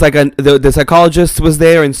was like the psychologist was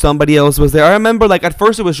there and somebody else was there. I remember like at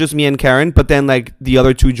first it was just me and Karen, but then like the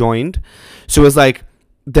other two joined, so it was like.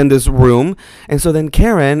 Then this room, and so then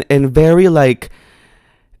Karen, and very like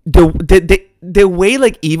the way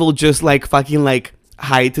like evil just like fucking like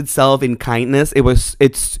hides itself in kindness.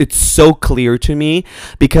 It's so clear to me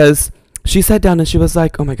because she sat down and she was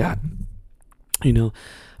like, oh my god, you know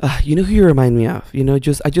who you remind me of, you know,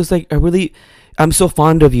 I'm so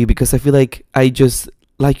fond of you because I feel like I just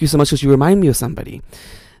like you so much because you remind me of somebody.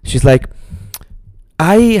 She's like,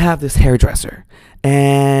 I have this hairdresser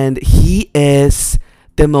and he is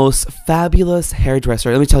the most fabulous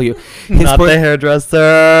hairdresser. Let me tell you, Not the hairdresser.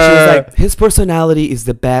 She was like, his personality is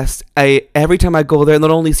the best. Every time I go there, I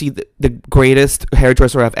not only see the greatest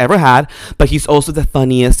hairdresser I've ever had, but he's also the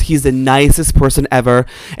funniest. He's the nicest person ever.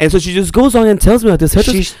 And so she just goes on and tells me about this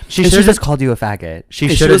hairdresser. She should have just called you a faggot. She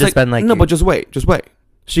should have just been like, no, but just wait.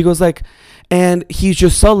 She goes like, and he's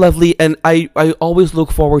just so lovely, and I always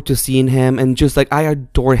look forward to seeing him, and just like I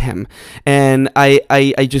adore him, and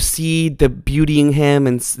I just see the beauty in him,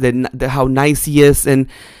 and how nice he is, and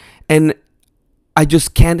I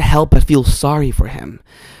just can't help but feel sorry for him,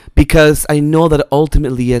 because I know that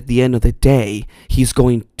ultimately at the end of the day he's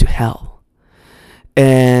going to hell,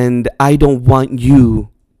 and I don't want you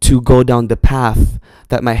to go down the path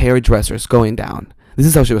that my hairdresser is going down. This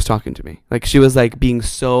is how she was talking to me. Like, she was like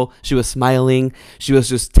she was smiling. She was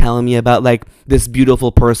just telling me about like this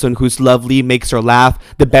beautiful person who's lovely, makes her laugh,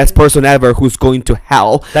 the best person ever who's going to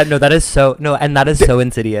hell. That is so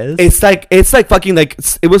insidious. It's like fucking like,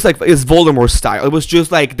 it was like, it's Voldemort style. It was just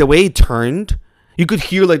like the way it turned. You could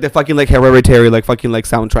hear like the fucking like Hereditary like fucking like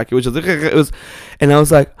soundtrack. It was just like, it was, and I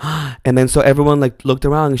was like, and then so everyone like looked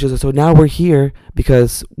around and she was like, so now we're here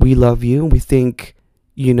because we love you and we think,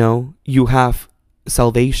 you know, you have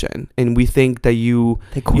salvation, and we think that you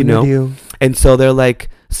know you. And so they're like,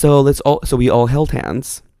 so we all held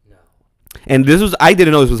hands. No. And I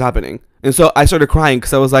didn't know this was happening, and so I started crying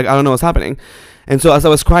because I was like, I don't know what's happening. And so as I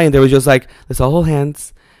was crying, they were just like, let's all hold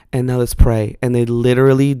hands and now let's pray. And they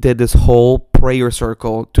literally did this whole prayer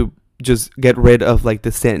circle to just get rid of like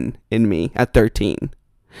the sin in me at 13.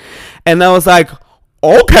 And I was like,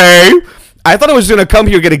 okay. I thought I was just gonna come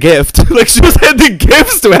here and get a gift. Like, she was handing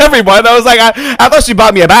gifts to everyone. I was like, I thought she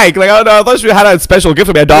bought me a bike. Like, I thought she had a special gift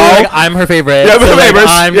for me, a doll. Like, I'm her favorite. Yeah, so like,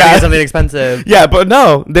 I'm gonna get something expensive. Yeah, but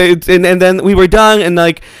no. And then we were done, and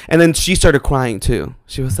like, and then she started crying too.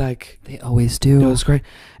 She was like, they always do. It was great.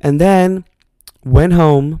 And then went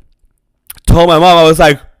home, told my mom. I was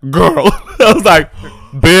like, girl. I was like,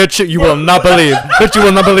 bitch, you will not believe. Bitch, you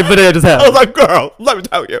will not believe the day I just had. I was like, girl, let me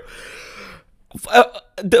tell you.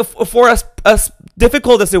 For as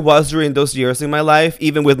difficult as it was during those years in my life,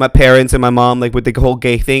 even with my parents and my mom, like with the whole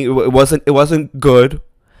gay thing, it wasn't good.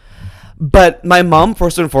 But my mom,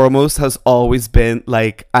 first and foremost, has always been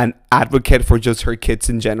like an advocate for just her kids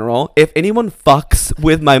in general. If anyone fucks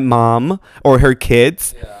with my mom or her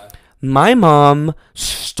kids, my mom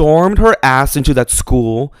stormed her ass into that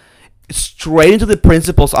school, straight into the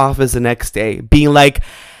principal's office the next day, being like,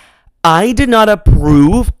 I did not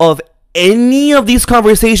approve of any of these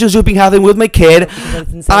conversations you've been having with my kid.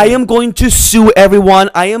 I am going to sue everyone.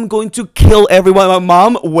 I am going to kill everyone. My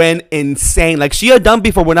mom went insane. Like, she had done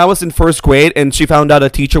before when I was in first grade and she found out a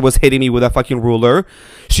teacher was hitting me with a fucking ruler.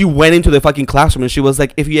 She went into the fucking classroom and she was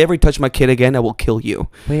like, if you ever touch my kid again, I will kill you.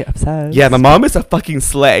 Wait, obsessed. Yeah, my mom is a fucking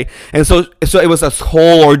slay. And so it was a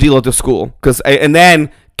whole ordeal at the school. And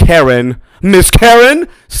then Miss Karen,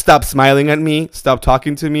 stopped smiling at me, stopped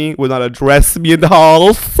talking to me, would not address me in the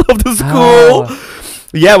halls of the school. Oh.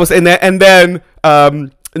 Yeah, it was, and then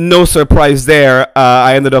no surprise there.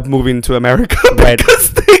 I ended up moving to America because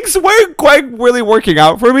things weren't quite really working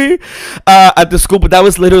out for me at the school. But that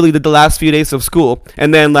was literally the last few days of school.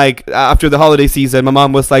 And then like after the holiday season, my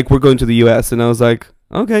mom was like, "We're going to the U.S." and I was like,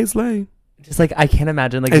 "Okay, slay." Just like, I can't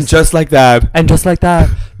imagine, like, and just like that.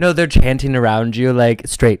 No, they're chanting around you like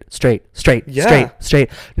straight.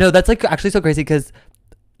 No, that's like actually so crazy because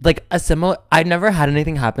like I never had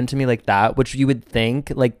anything happen to me like that, which you would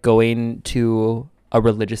think like going to a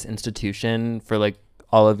religious institution for like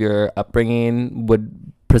all of your upbringing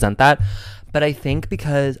would present that. But I think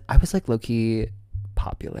because I was like low-key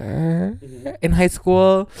popular in high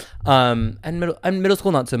school, and middle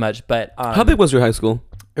school not so much, but how big was your high school?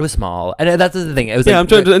 It was small, and that's the thing. It was I'm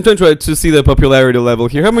trying to see the popularity level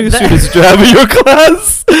here. How many students did you have in your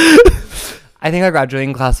class? I think our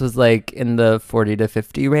graduating class was like in the 40 to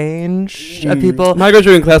 50 range of people. My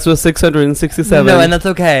graduating class was 667. No, and that's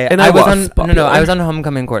okay. And I was on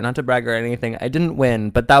homecoming court, not to brag or anything. I didn't win,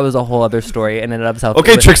 but that was a whole other story and ended up self.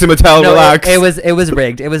 Okay, Trixie Mattel, relax. It was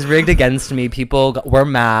rigged. It was rigged against me. People were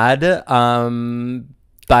mad.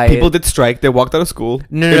 People did strike. They walked out of school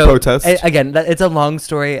in protest. It's a long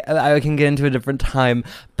story. I can get into a different time,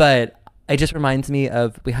 but it just reminds me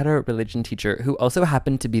of, we had a religion teacher who also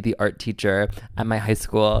happened to be the art teacher at my high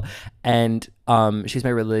school, and she's my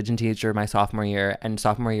religion teacher my sophomore year, and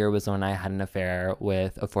sophomore year was when I had an affair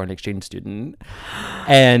with a foreign exchange student.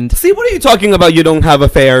 And See, what are you talking about? You don't have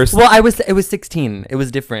affairs. well, it was 16. It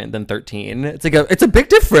was different than 13. It's a big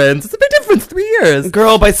difference. It's a big difference. 3 years.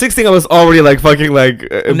 Girl, by 16 I was already like fucking like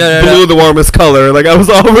no, blue no. the warmest color. Like I was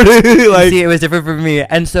already like. See, it was different for me.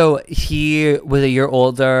 And so he was a year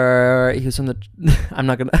older. He was from the I'm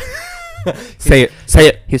not gonna Say it.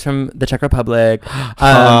 He's from the Czech Republic.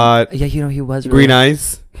 Hot. Yeah, he was really, Green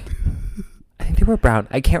eyes. I think they were brown.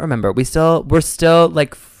 I can't remember. We're still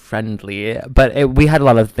like friendly, but we had a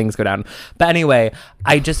lot of things go down. But anyway,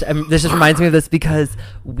 this just reminds me of this because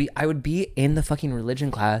I would be in the fucking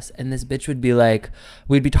religion class, and this bitch would be like,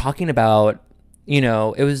 we'd be talking about,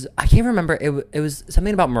 I can't remember. It was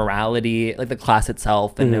something about morality, like the class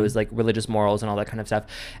itself, and it was like religious morals and all that kind of stuff.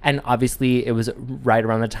 And obviously it was right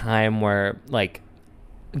around the time where like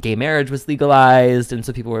gay marriage was legalized, and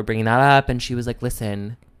so people were bringing that up. And she was like,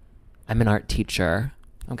 listen, I'm an art teacher,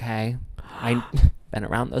 okay? I've been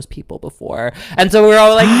around those people before. And so we were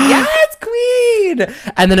all like, yes, queen.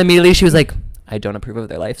 And then immediately she was like, I don't approve of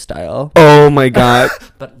their lifestyle. Oh my god.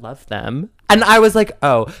 But love them. And I was like,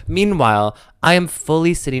 oh. Meanwhile, I am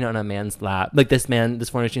fully sitting on a man's lap, like this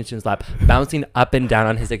foreign exchange student's lap, bouncing up and down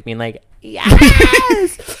on his dick, being like,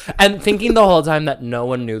 yes, and thinking the whole time that no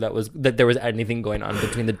one knew that there was anything going on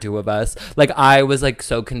between the two of us. Like I was like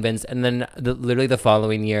so convinced. And then literally the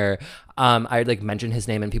following year, I like mentioned his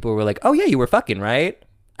name, and people were like, oh yeah, you were fucking, right?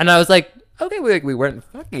 And I was like, okay, we weren't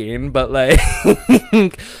fucking, but like.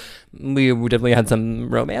 We definitely had some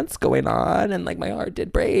romance going on, and like my heart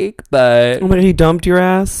did break. But But he dumped your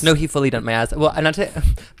ass? no, he fully dumped my ass. Well, not to.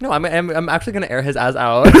 No, I'm actually gonna air his ass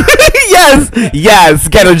out. Yes,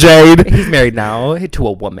 get a Jade. He's married now to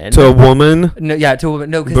a woman. To a woman? No, yeah, to a woman.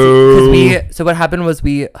 No, because Boo. so what happened was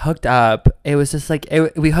we hooked up. It was just like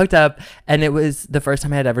we hooked up, and it was the first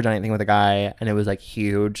time I had ever done anything with a guy, and it was like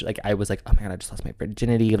huge. Like I was like, oh my god, I just lost my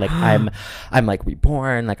virginity. Like I'm like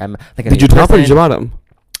reborn. Like I'm like. Did you top or did you bottom?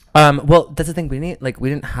 Well, that's the thing. We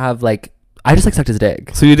didn't have like. I just like sucked his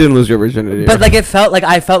dick. So you didn't lose your virginity. But like I felt like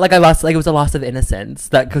I lost, like it was a loss of innocence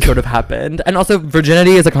that sort of happened. And also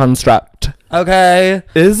virginity is a construct. Okay.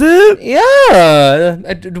 Is it? Yeah.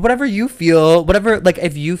 Whatever you feel, like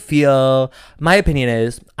if you feel, my opinion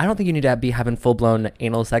is, I don't think you need to be having full blown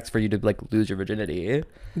anal sex for you to like lose your virginity.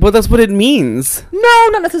 Well, that's what it means. No,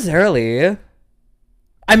 not necessarily.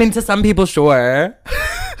 I mean, to some people, sure.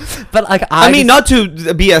 But like I mean, not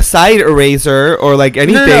to be a side eraser or like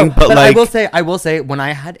anything, no. but like I will say when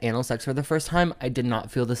I had anal sex for the first time, I did not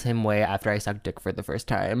feel the same way after I sucked dick for the first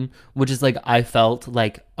time, which is like I felt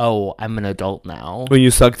like, oh, I'm an adult now. When you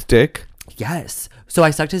sucked dick? Yes. So I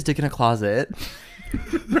sucked his dick in a closet.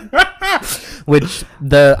 Which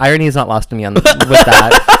the irony is not lost to me with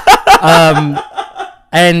that.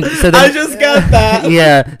 And so then, I just got that.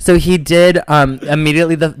 Yeah. So he did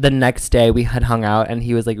immediately the next day we had hung out, and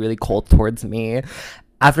he was like really cold towards me.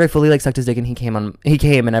 After I fully like sucked his dick and he came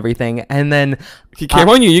and everything, and then he came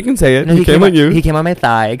on you. You can say it. No, he came on you. He came on my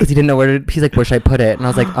thigh because he didn't know he's like, where should I put it? And I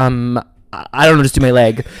was like, I don't know, just do my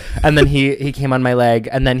leg. And then he came on my leg,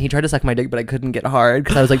 and then he tried to suck my dick, but I couldn't get hard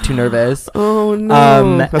because I was like too nervous. Oh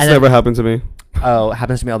no, that's never happened to me. Oh, it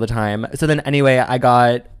happens to me all the time. So then anyway,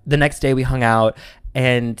 the next day we hung out,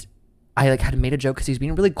 and I like had made a joke because he was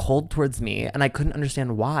being really cold towards me, and I couldn't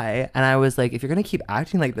understand why. And I was like, if you're gonna keep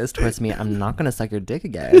acting like this towards me, I'm not gonna suck your dick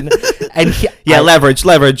again. And leverage.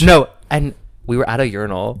 No, and we were at a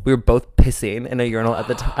urinal. We were both pissing in a urinal at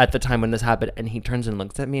the time when this happened. And he turns and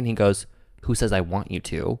looks at me, and he goes, "Who says I want you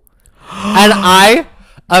to?" And I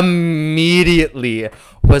immediately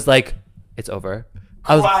was like, "It's over."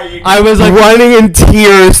 I was like running in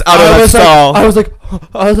tears out of the stall. I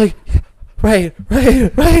was like. Right,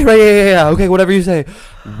 yeah, okay, whatever you say.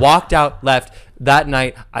 Walked out, left. That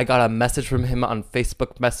night, I got a message from him on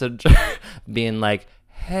Facebook Messenger being like,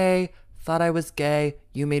 hey, thought I was gay.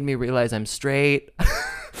 You made me realize I'm straight.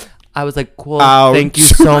 I was like, cool, ouch. Thank you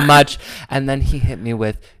so much. And then he hit me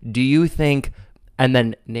with, do you think, and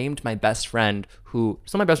then named my best friend, who,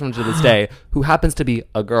 still my best friend to this day, who happens to be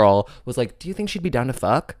a girl, was like, do you think she'd be down to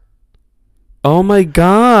fuck? Oh my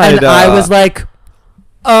god. And I was like,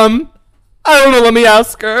 I don't know, let me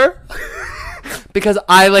ask her. Because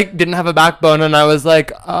I like didn't have a backbone, and I was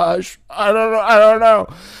like, I don't know.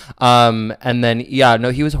 And then yeah, no,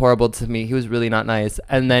 he was horrible to me. He was really not nice.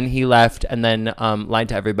 And then he left, and then lied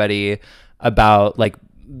to everybody about like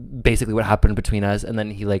basically what happened between us. And then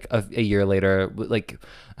he like a year later, like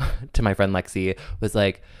to my friend Lexi, was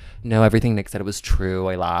like, no, everything Nick said, it was true.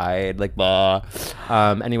 I lied. Like blah.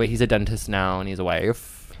 Anyway, he's a dentist now, and he's a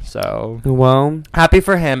wife. So Well, happy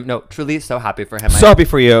for him. No, truly so happy for him. so happy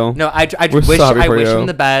for you. No, I We're wish so happy I for wish you. him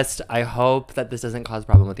the best. I hope that this doesn't cause a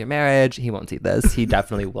problem with your marriage. He won't see this. He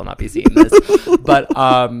definitely will not be seeing this. But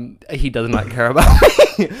he does not care about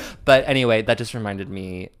me. But anyway, that just reminded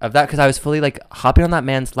me of that because I was fully like hopping on that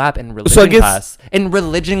man's lap in religion class. In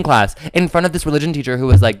religion class, in front of this religion teacher who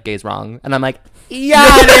was like, "Gay's wrong," and I'm like, "Yeah,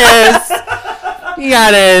 it is. Yeah,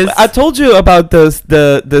 it is." I told you about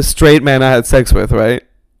the straight man I had sex with, right?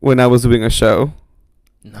 When I was doing a show.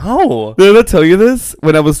 No. Did I tell you this?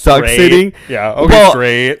 When I was dog sitting? Yeah. Okay, Well,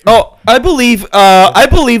 straight. Oh, I believe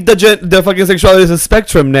the fucking sexuality is a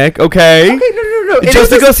spectrum, Nick, okay? Okay, no.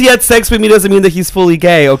 Just because he had sex with me doesn't mean that he's fully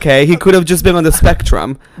gay, okay? He could have just been on the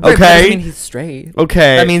spectrum, Right, but that okay? doesn't mean he's straight.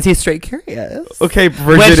 Okay. That means he's straight curious. Okay,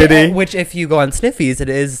 virginity. Which, if you go on Sniffies, it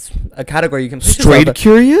is a category you can place Straight yourself-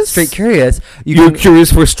 curious? Straight curious. You're can-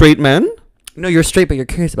 curious for straight men? No, you're straight, but you're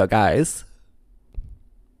curious about guys.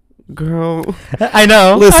 Girl. I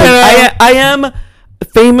know. Listen, I I am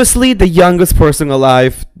famously the youngest person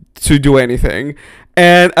alive to do anything.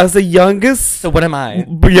 And as the youngest... So what am I?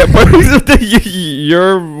 Yeah, but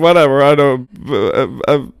you're whatever. I don't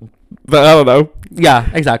know. Yeah,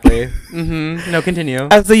 exactly. No, continue.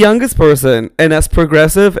 As the youngest person and as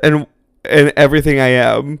progressive and everything I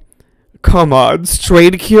am, come on,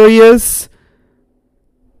 straight curious.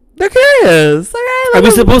 They're curious. Are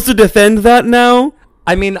we supposed to defend that now?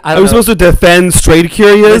 I mean, I Are don't we know. supposed to defend straight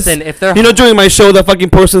curious? Listen, if they're You know, during my show, the fucking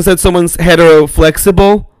person said someone's hetero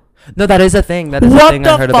flexible. no, that is a thing. That is a What thing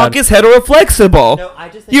I the heard fuck about. is hetero flexible? No, I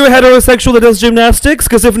just think You're a heterosexual that does gymnastics?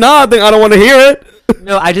 Because if not, then I don't want to hear it.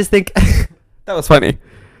 No, I just think That was funny.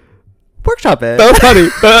 workshop it. That was funny.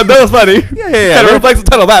 That was funny. Yeah. Hetero flexible,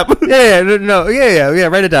 title that. Yeah.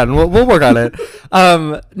 Write it down. We'll work on it.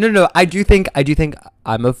 No. I do think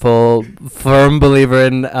I'm a firm believer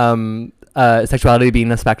in sexuality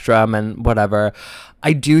being a spectrum and whatever.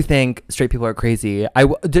 I do think straight people are crazy. I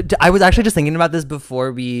was actually just thinking about this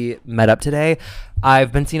before we met up today.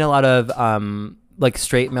 I've been seeing a lot of like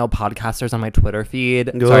straight male podcasters on my Twitter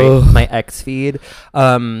feed. Sorry, Ugh. my X feed.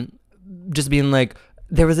 Just being like,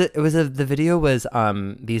 the video was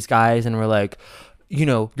these guys and we're like, you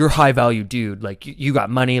know, you're high value dude, like you got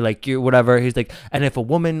money, like you whatever. He's like, and if a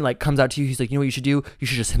woman like comes out to you, he's like, you know what you should do? You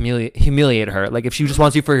should just humiliate her. Like if she just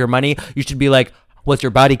wants you for your money, you should be like, what's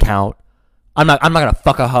your body count? I'm not gonna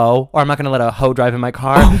fuck a hoe, or I'm not gonna let a hoe drive in my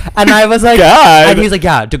car. And I was like, God. and he's like,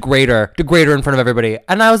 yeah, degrade her in front of everybody.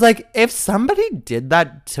 And I was like, if somebody did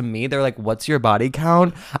that to me, they're like, what's your body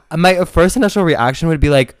count? My first initial reaction would be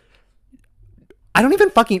like, I don't even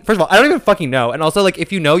fucking know. And also, like,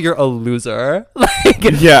 if you know, you're a loser. Like,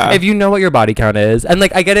 Yeah. if you know what your body count is. And,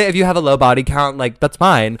 like, I get it. If you have a low body count, like, that's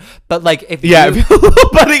fine. But, like, if Yeah, you,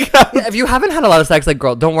 if you haven't had a lot of sex, like,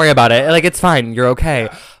 girl, don't worry about it. Like, it's fine. You're okay.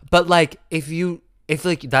 But, like, if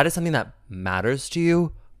like, that is something that matters to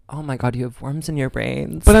you, oh, my God, you have worms in your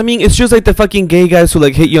brains. But I mean, it's just like the fucking gay guys who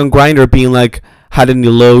like hit you on Grindr being like, had any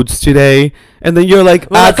loads today? And then you're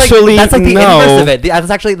like, Well, actually, that's like the no. inverse of it. That's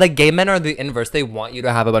actually like gay men are the inverse. They want you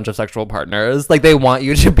to have a bunch of sexual partners. Like they want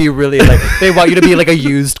you to be really like they want you to be like a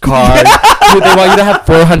used car. They want you to have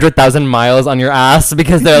 400,000 miles on your ass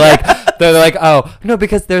because they're like oh no,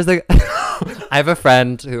 because there's like I have a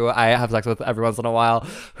friend who I have sex with every once in a while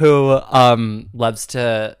who loves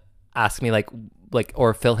to ask me like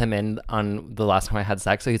or fill him in on the last time I had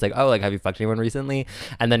sex. So he's like, oh, like have you fucked anyone recently?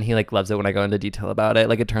 And then he like loves it when I go into detail about it.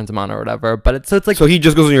 Like it turns him on or whatever. But it's like So he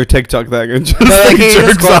just goes on your TikTok thing and just, but, like, he just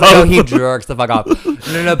jerks goes- off. no, he jerks the fuck off.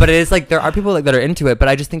 No, but it is like there are people like that are into it, but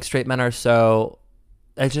I just think straight men are so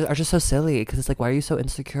so silly because it's like, why are you so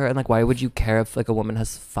insecure and like why would you care if like a woman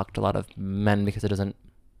has fucked a lot of men because it doesn't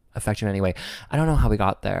affect you in any way? I don't know how we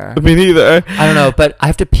got there. Me neither. I don't know, but I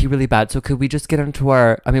have to pee really bad. So could we just get into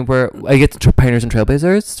I get to Pioneers and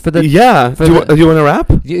Trailblazers for the Yeah. for Do you want to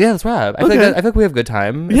rap? yeah, that's right. I Okay. feel like we have a good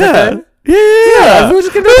time. Is Yeah. that good? Yeah. So we'll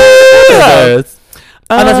just get into Trailblazers.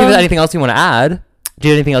 Unless you have Um, anything else you want to add. Do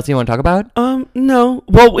you have anything else you want to talk about? No.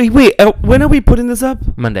 Well, wait. When are we putting this up?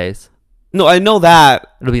 Mondays. No, I know that.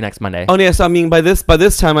 It'll be next Monday. Oh, yes. I mean, by this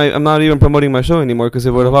time, I'm not even promoting my show anymore because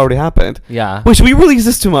it would have already happened. Yeah. Wait, should we release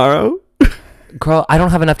this tomorrow? Girl, I don't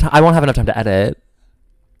have enough time. I won't have enough time to edit.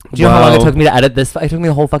 Do you know how long it Wow. took me to edit this? It took me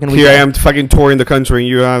a whole fucking week. Here I am fucking touring the country and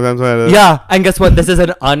you have to Yeah, and guess what? This is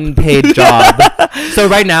an unpaid job. So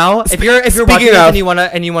right now, if you're watching Speaking this of-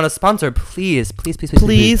 and you wanna sponsor, please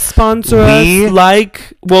sponsor We- us.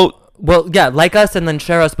 Well, yeah, like us and then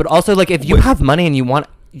share us. But also, like, if you Wait. have money and you want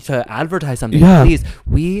to advertise something, Yeah. please.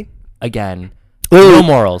 We again, Literally- no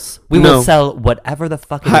morals. We No. will sell whatever the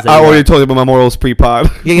fuck it is. I that you already want. told you about my morals pre-pod.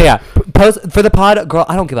 Yeah. post for the pod, girl.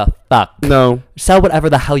 I don't give a fuck. No. Sell whatever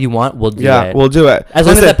the hell you want. We'll do Yeah, it. we'll do it. As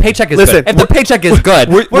long as the paycheck is good. If the paycheck is good,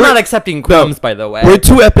 we're not accepting crumbs, by the way. We're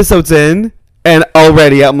 2 episodes in, and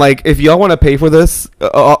already I'm like, if y'all want to pay for this,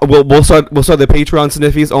 we'll start the Patreon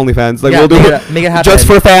Sniffies OnlyFans. Like, Yeah, we'll do make it happen. just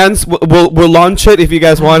for fans. We'll launch it if you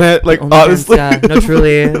guys want it. Like, OnlyFans, honestly, yeah. No,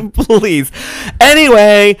 truly. please.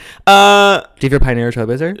 Anyway, Do you have your pioneer or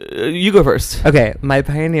trailblazer? you go first. Okay, my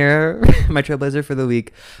pioneer, my trailblazer for the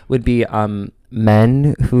week would be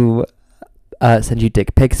men who send you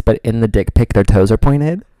dick pics, but in the dick pic their toes are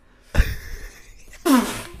pointed.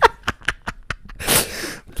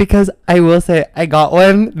 Because I will say I got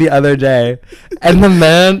one the other day, and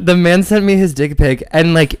the man sent me his dick pic,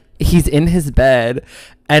 and like he's in his bed,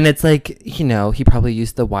 and it's like, you know, he probably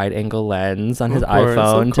used the wide angle lens on his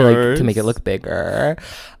iPhone to make it look bigger.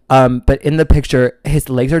 But in the picture, his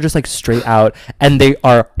legs are just like straight out, and they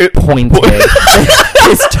are pointed.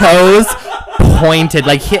 His toes pointed,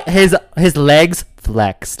 like his legs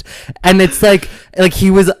flexed, and it's like he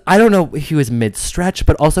was, I don't know, he was mid stretch,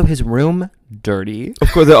 but also his room dirty.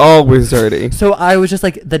 Of course, they're always dirty. So I was just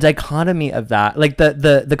like, the dichotomy of that, like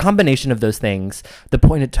the combination of those things, the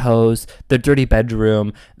pointed toes, the dirty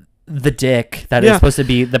bedroom, the dick that is supposed to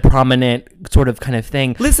be the prominent sort of kind of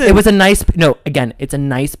thing. Listen, it was a nice, it's a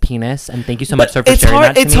nice penis, and thank you so much, sir, for sharing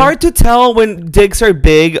that to It's me. hard to tell when dicks are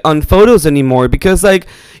big on photos anymore, because like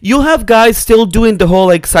you'll have guys still doing the whole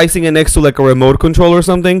like sizing it next to like a remote control or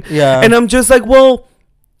something. Yeah. And I'm just like, well,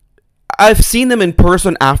 I've seen them in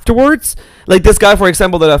person afterwards. Like this guy, for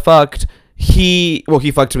example, that I fucked. He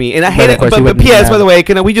fucked me, and I hate it. But P.S. By the way,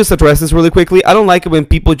 can we just address this really quickly? I don't like it when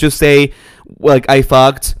people just say like I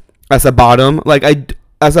fucked as a bottom. Like I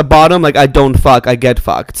don't fuck, I get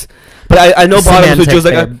fucked. But I know bottoms who just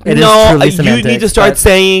like you need to start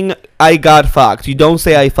saying I got fucked. You don't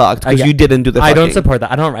say I fucked because you didn't do the fucking. I don't support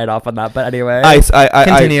that. I don't write off on that. But anyway,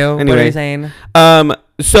 continue. Anyway. What are you saying?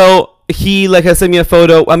 So he like has sent me a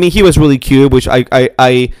photo. I mean, he was really cute, which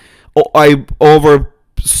I over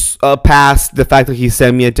past the fact that he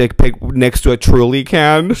sent me a dick pic next to a Truly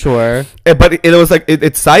can. Sure. But it was like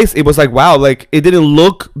its size. It was like, wow, like it didn't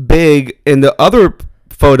look big in the other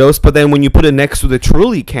photos, but then when you put it next to the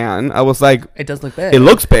Truly can, I was like, it does look big. It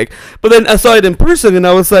looks big. But then I saw it in person, and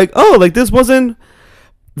I was like, oh, like this wasn't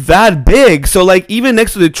that big. So like even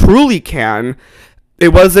next to the Truly can, it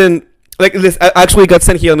wasn't like this. I actually got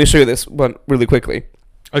sent here. Let me show you this one really quickly.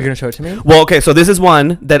 Are you gonna show it to me? Well, okay, so this is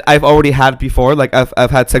one that I've already had before. Like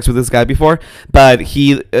I've had sex with this guy before, but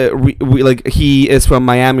he he is from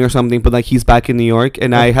Miami or something, but like he's back in New York,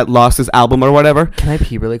 and I had lost his album or whatever. Can I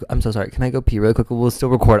pee really? I'm so sorry. Can I go pee really quick? We'll still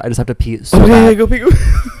record. I just have to pee so bad. Okay, go pee. Oh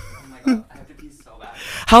my god, I have to pee so bad.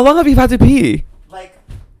 How long have you had to pee? Like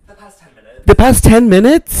the past 10 minutes. The past 10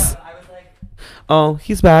 minutes? Yeah, but I was like, oh,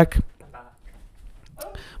 he's back. I'm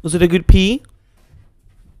back. Was it a good pee?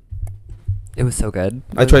 It was so good.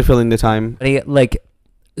 I tried filling the time. Like,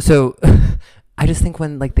 so I just think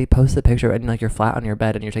when like they post the picture and like you're flat on your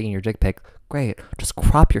bed and you're taking your dick pic, great. Just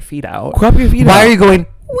crop your feet out. Crop your feet out. Why are you going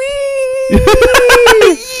wee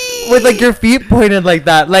with like your feet pointed like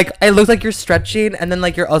that? Like it looks like you're stretching, and then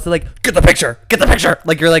like you're also like get the picture.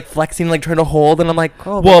 Like you're like flexing, like trying to hold, and I'm like,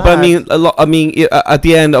 oh. Well, but I mean, at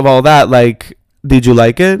the end of all that, like, did you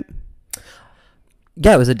like it?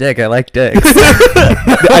 Yeah, it was a dick. I like dicks.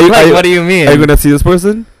 What do you mean? Are you gonna see this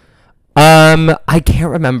person? I can't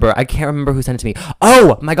remember. Who sent it to me.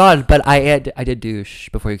 Oh my god! But I did douche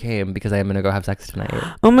before you came because I am gonna go have sex tonight.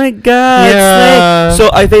 Oh my god! Yeah. So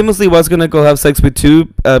I famously was gonna go have sex with 2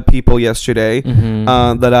 people yesterday.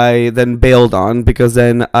 Mm-hmm. That I then bailed on because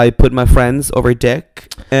then I put my friends over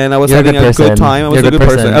dick, and I was You're having a good time. I was a good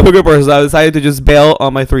person. I'm a good person. I decided to just bail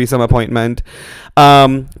on my threesome appointment.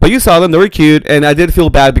 But you saw them; they were cute, and I did feel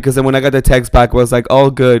bad because then when I got the text back, it was like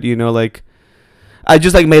all good, you know, like. I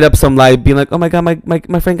just like made up some lie, being like, "Oh my god,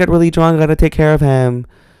 my friend got really drunk. I gotta take care of him,"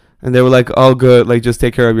 and they were like, "All good, like just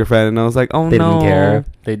take care of your friend." And I was like, "Oh no." They didn't care.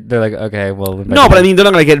 They're like, "Okay, well." No, but I mean, they're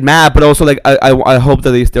not gonna get mad, but also like I hope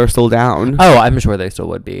that they're still down. Oh, I'm sure they still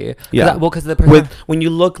would be. Yeah. Because the person when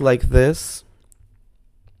you look like this,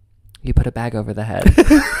 you put a bag over the head.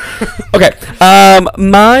 Okay.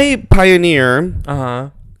 My pioneer.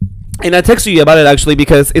 And I texted you about it actually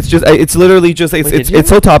because it's literally just it's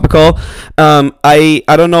so topical. I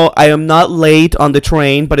don't know, I am not late on the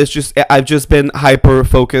train, but it's just I've just been hyper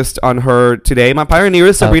focused on her today. My pioneer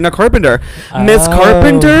is Sabrina Carpenter. Miss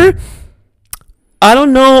Carpenter. I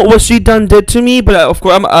don't know what she did to me, but of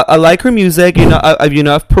course I like her music. You know,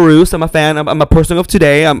 I've perused. I'm a fan. I'm a person of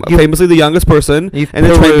today. I'm famously the youngest person and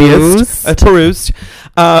the trendiest. I perused.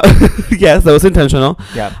 Yes, that was intentional.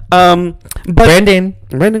 Yeah. But Brandon.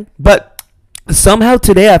 But somehow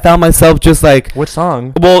today I found myself just like, Which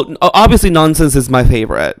song? well, obviously Nonsense is my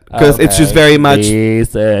favorite because it's just very much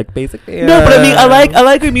basic. No, but I mean, I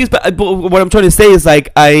like her music, but what I'm trying to say is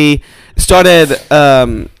like I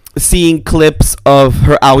started seeing clips of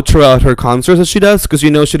her outro at her concerts that she does, because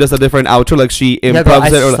you know she does a different outro, like she improvs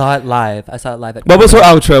it. I saw it live. I saw it live. What was her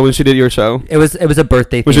outro when she did your show? It was a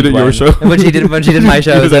birthday. When she did your show. When she did my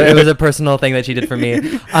show, it was a personal thing that she did for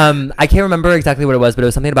me. I can't remember exactly what it was, but it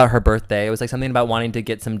was something about her birthday. It was like something about wanting to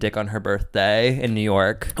get some dick on her birthday in New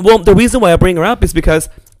York. Well, the reason why I bring her up is because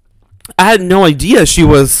I had no idea she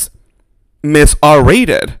was Miss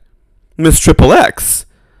R-rated, Miss Triple X.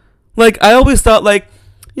 Like I always thought, like,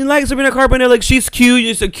 you like Sabrina Carpenter, like she's cute,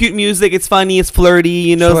 it's a cute music, it's funny, it's flirty,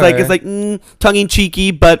 you know, Sure. it's like tongue in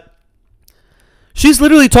cheeky, but she's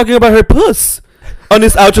literally talking about her puss on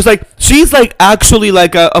this outro. Like she's like actually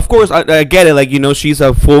like of course I get it, like, you know, she's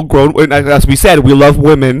a full grown, as we said, we love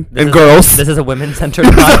women and girls. This is a women centered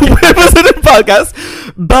This is a podcast. women-centered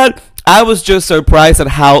podcast, but I was just surprised at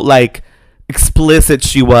how like explicit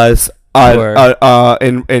she was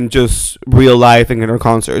in just real life and in her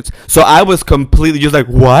concerts. So I was completely just like,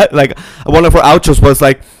 what? Like one of her outros was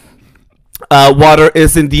like, water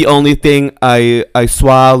isn't the only thing I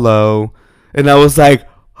swallow, and I was like,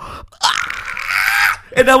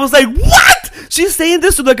 what? She's saying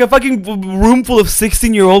this to like a fucking room full of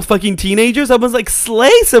 16-year-old fucking teenagers. I was like,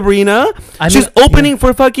 slay, Sabrina. She's opening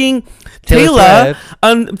for fucking Taylor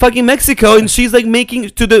on fucking Mexico, and she's like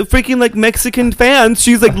making to the freaking like Mexican fans,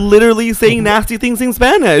 she's like literally saying nasty things in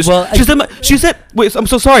Spanish. Well, she said wait, I'm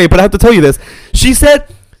so sorry, but I have to tell you this. She said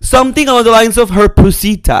something along the lines of her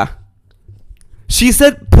pusita. She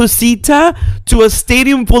said pusita to a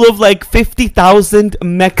stadium full of like 50,000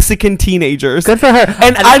 Mexican teenagers. Good for her.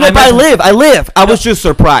 And I live. I was just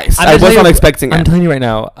surprised. I was not expecting it. I'm telling you right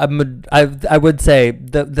now, I would say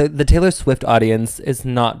the Taylor Swift audience is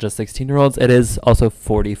not just 16-year-olds. It is also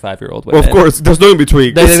 45-year-old women. Well, of course, there's no in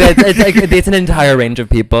between. It's an entire range of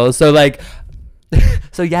people. So like,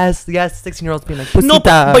 so yes, 16-year-olds being like, pusita. No,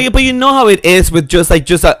 but you know how it is with just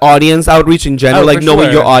audience outreach in general. Like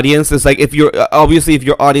knowing your audience is like, if you're obviously if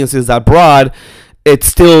your audience is that broad, it's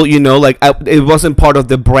still, you know, like it wasn't part of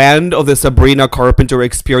the brand of the Sabrina Carpenter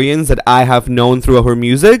experience that I have known through her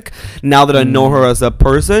music. Now that I know her as a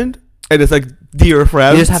person, and it's like dear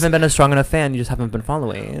friends. You just haven't been a strong enough fan. You just haven't been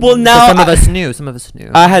following. Well, now some of us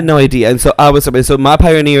knew. I had no idea, and so I was surprised. So my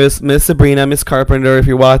pioneers, Miss Sabrina, Miss Carpenter, if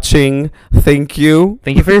you're watching, thank you.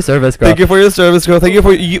 Thank you for your service, girl. Thank you for your service, girl. Thank you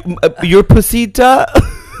for your pusita.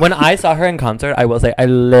 When I saw her in concert, I will say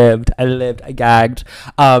I gagged.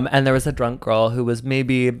 And there was a drunk girl who was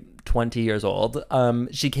maybe 20 years old.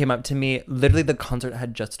 She came up to me, literally the concert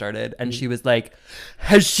had just started, and she was like,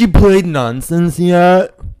 has she played Nonsense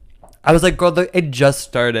yet? I was like, girl, it just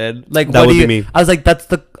started. Like, that would be me. I was like,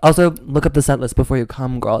 also look up the set list before you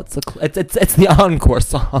come, girl. It's the encore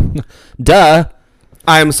song. Duh.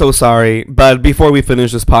 I am so sorry, but before we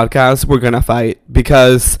finish this podcast, we're gonna fight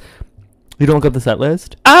because you don't look up the set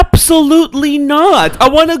list? Absolutely not. I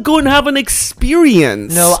want to go and have an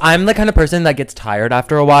experience. No, I'm the kind of person that gets tired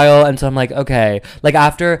after a while, and so I'm like, okay, like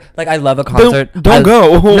after, like I love a concert. Don't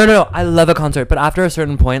go. No, I love a concert, but after a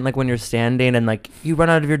certain point, like when you're standing and like you run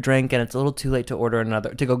out of your drink and it's a little too late to order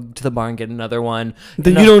another, to go to the bar and get another one.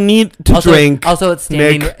 Then you don't need to drink. Also, it's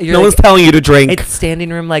standing. Nick, no one's telling you to drink. It's standing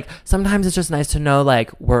room. Like sometimes it's just nice to know,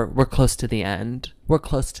 like we're close to the end. We're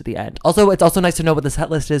close to the end. Also, it's also nice to know what the set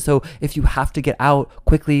list is. So if you have to get out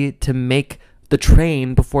quickly to make the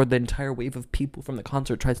train before the entire wave of people from the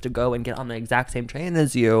concert tries to go and get on the exact same train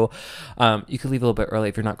as you, you could leave a little bit early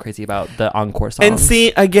if you're not crazy about the encore songs. And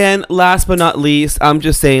see, again, last but not least, I'm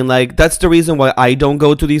just saying, like, that's the reason why I don't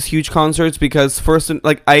go to these huge concerts, because first,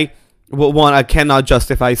 like, I cannot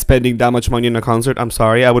justify spending that much money on a concert. I'm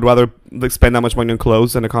sorry. I would rather like spend that much money on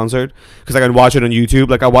clothes than a concert, because I can watch it on YouTube.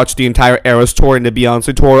 Like I watched the entire Eras tour and the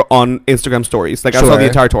Beyonce tour on Instagram stories. Like I saw the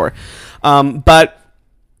entire tour. But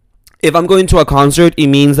if I'm going to a concert, it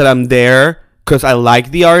means that I'm there because I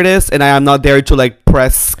like the artist, and I am not there to like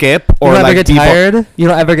press skip or you don't like ever get tired. You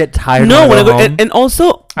don't ever get tired. No, when I go, and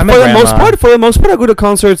also for the most part, I go to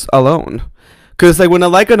concerts alone. Because, like, when I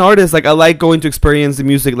like an artist, like, I like going to experience the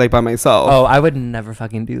music, like, by myself. Oh, I would never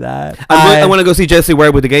fucking do that. I want to go see Jessie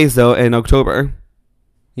Ware with the Gays, though, in October.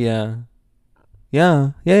 Yeah.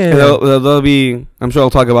 That'll be... I'm sure I'll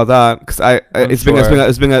talk about that. Because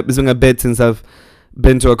it's been a bit since I've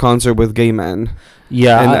been to a concert with gay men.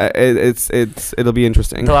 Yeah. And it'll be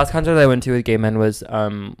interesting. The last concert I went to with gay men was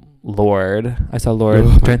Lorde. I saw Lorde.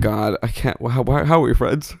 Oh, my God. I can't... How are we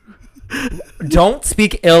friends? Don't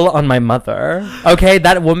speak ill on my mother. Okay,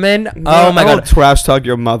 that woman. Oh my God. Trash talk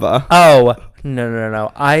your mother. Oh,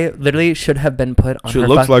 No. I literally should have been put on She her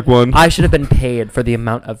looks like one. I should have been paid for the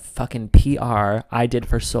amount of fucking PR I did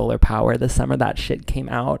for Solar Power the summer that shit came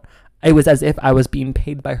out. It was as if I was being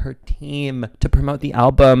paid by her team to promote the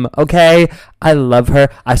album. Okay? I love her.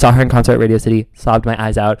 I saw her in concert at Radio City. Sobbed my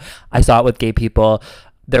eyes out. I saw it with gay people.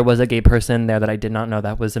 There was a gay person there that I did not know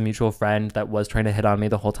that was a mutual friend that was trying to hit on me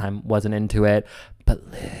the whole time. Wasn't into it. But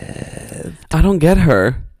Liv. I don't get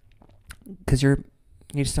her. Because you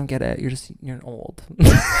just don't get it. You're old.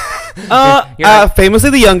 Famously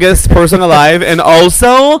the youngest person alive, and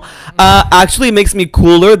also actually makes me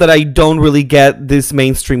cooler that I don't really get this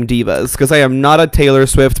mainstream divas, because I am not a Taylor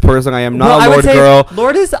Swift person. I am not a Lorde girl.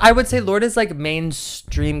 I would say Lorde is like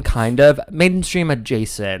mainstream, kind of mainstream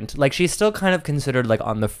adjacent. Like she's still kind of considered like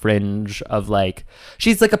on the fringe of like,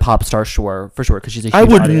 she's like a pop star, for sure, because she's a huge I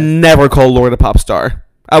would audience. never call Lorde a pop star.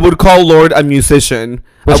 I would call Lorde a musician.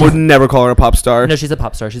 Well, I would never call her a pop star. No, she's a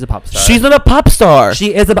pop star. She's not a pop star.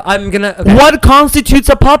 She is a. I'm gonna. Okay. What constitutes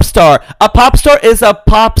a pop star? A pop star is a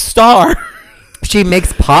pop star. She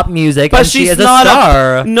makes pop music, but and she's she is not a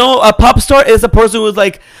star. No, a pop star is a person who's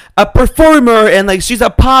like a performer, and like she's a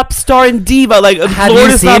pop star and diva. Like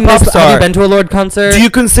Lorde is not a pop star. Have you been to a Lorde concert? Do you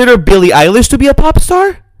consider Billie Eilish to be a pop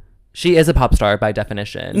star? She is a pop star by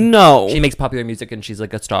definition. No. She makes popular music and she's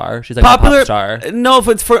like a star. She's like a pop star. No, if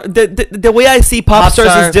it's for the way I see pop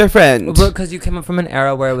stars is different. Because you came up from an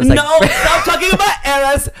era where it was like... No, stop talking about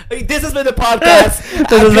eras. This has been the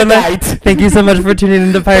podcast. Thank you so much for tuning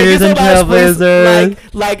into Pioneers and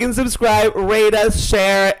Trailblazers. Like and subscribe, rate us,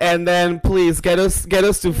 share, and then please get us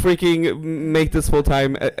to freaking make this full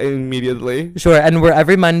time immediately. Sure, and we're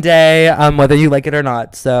every Monday, whether you like it or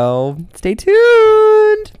not. So stay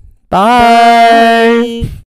tuned. Bye.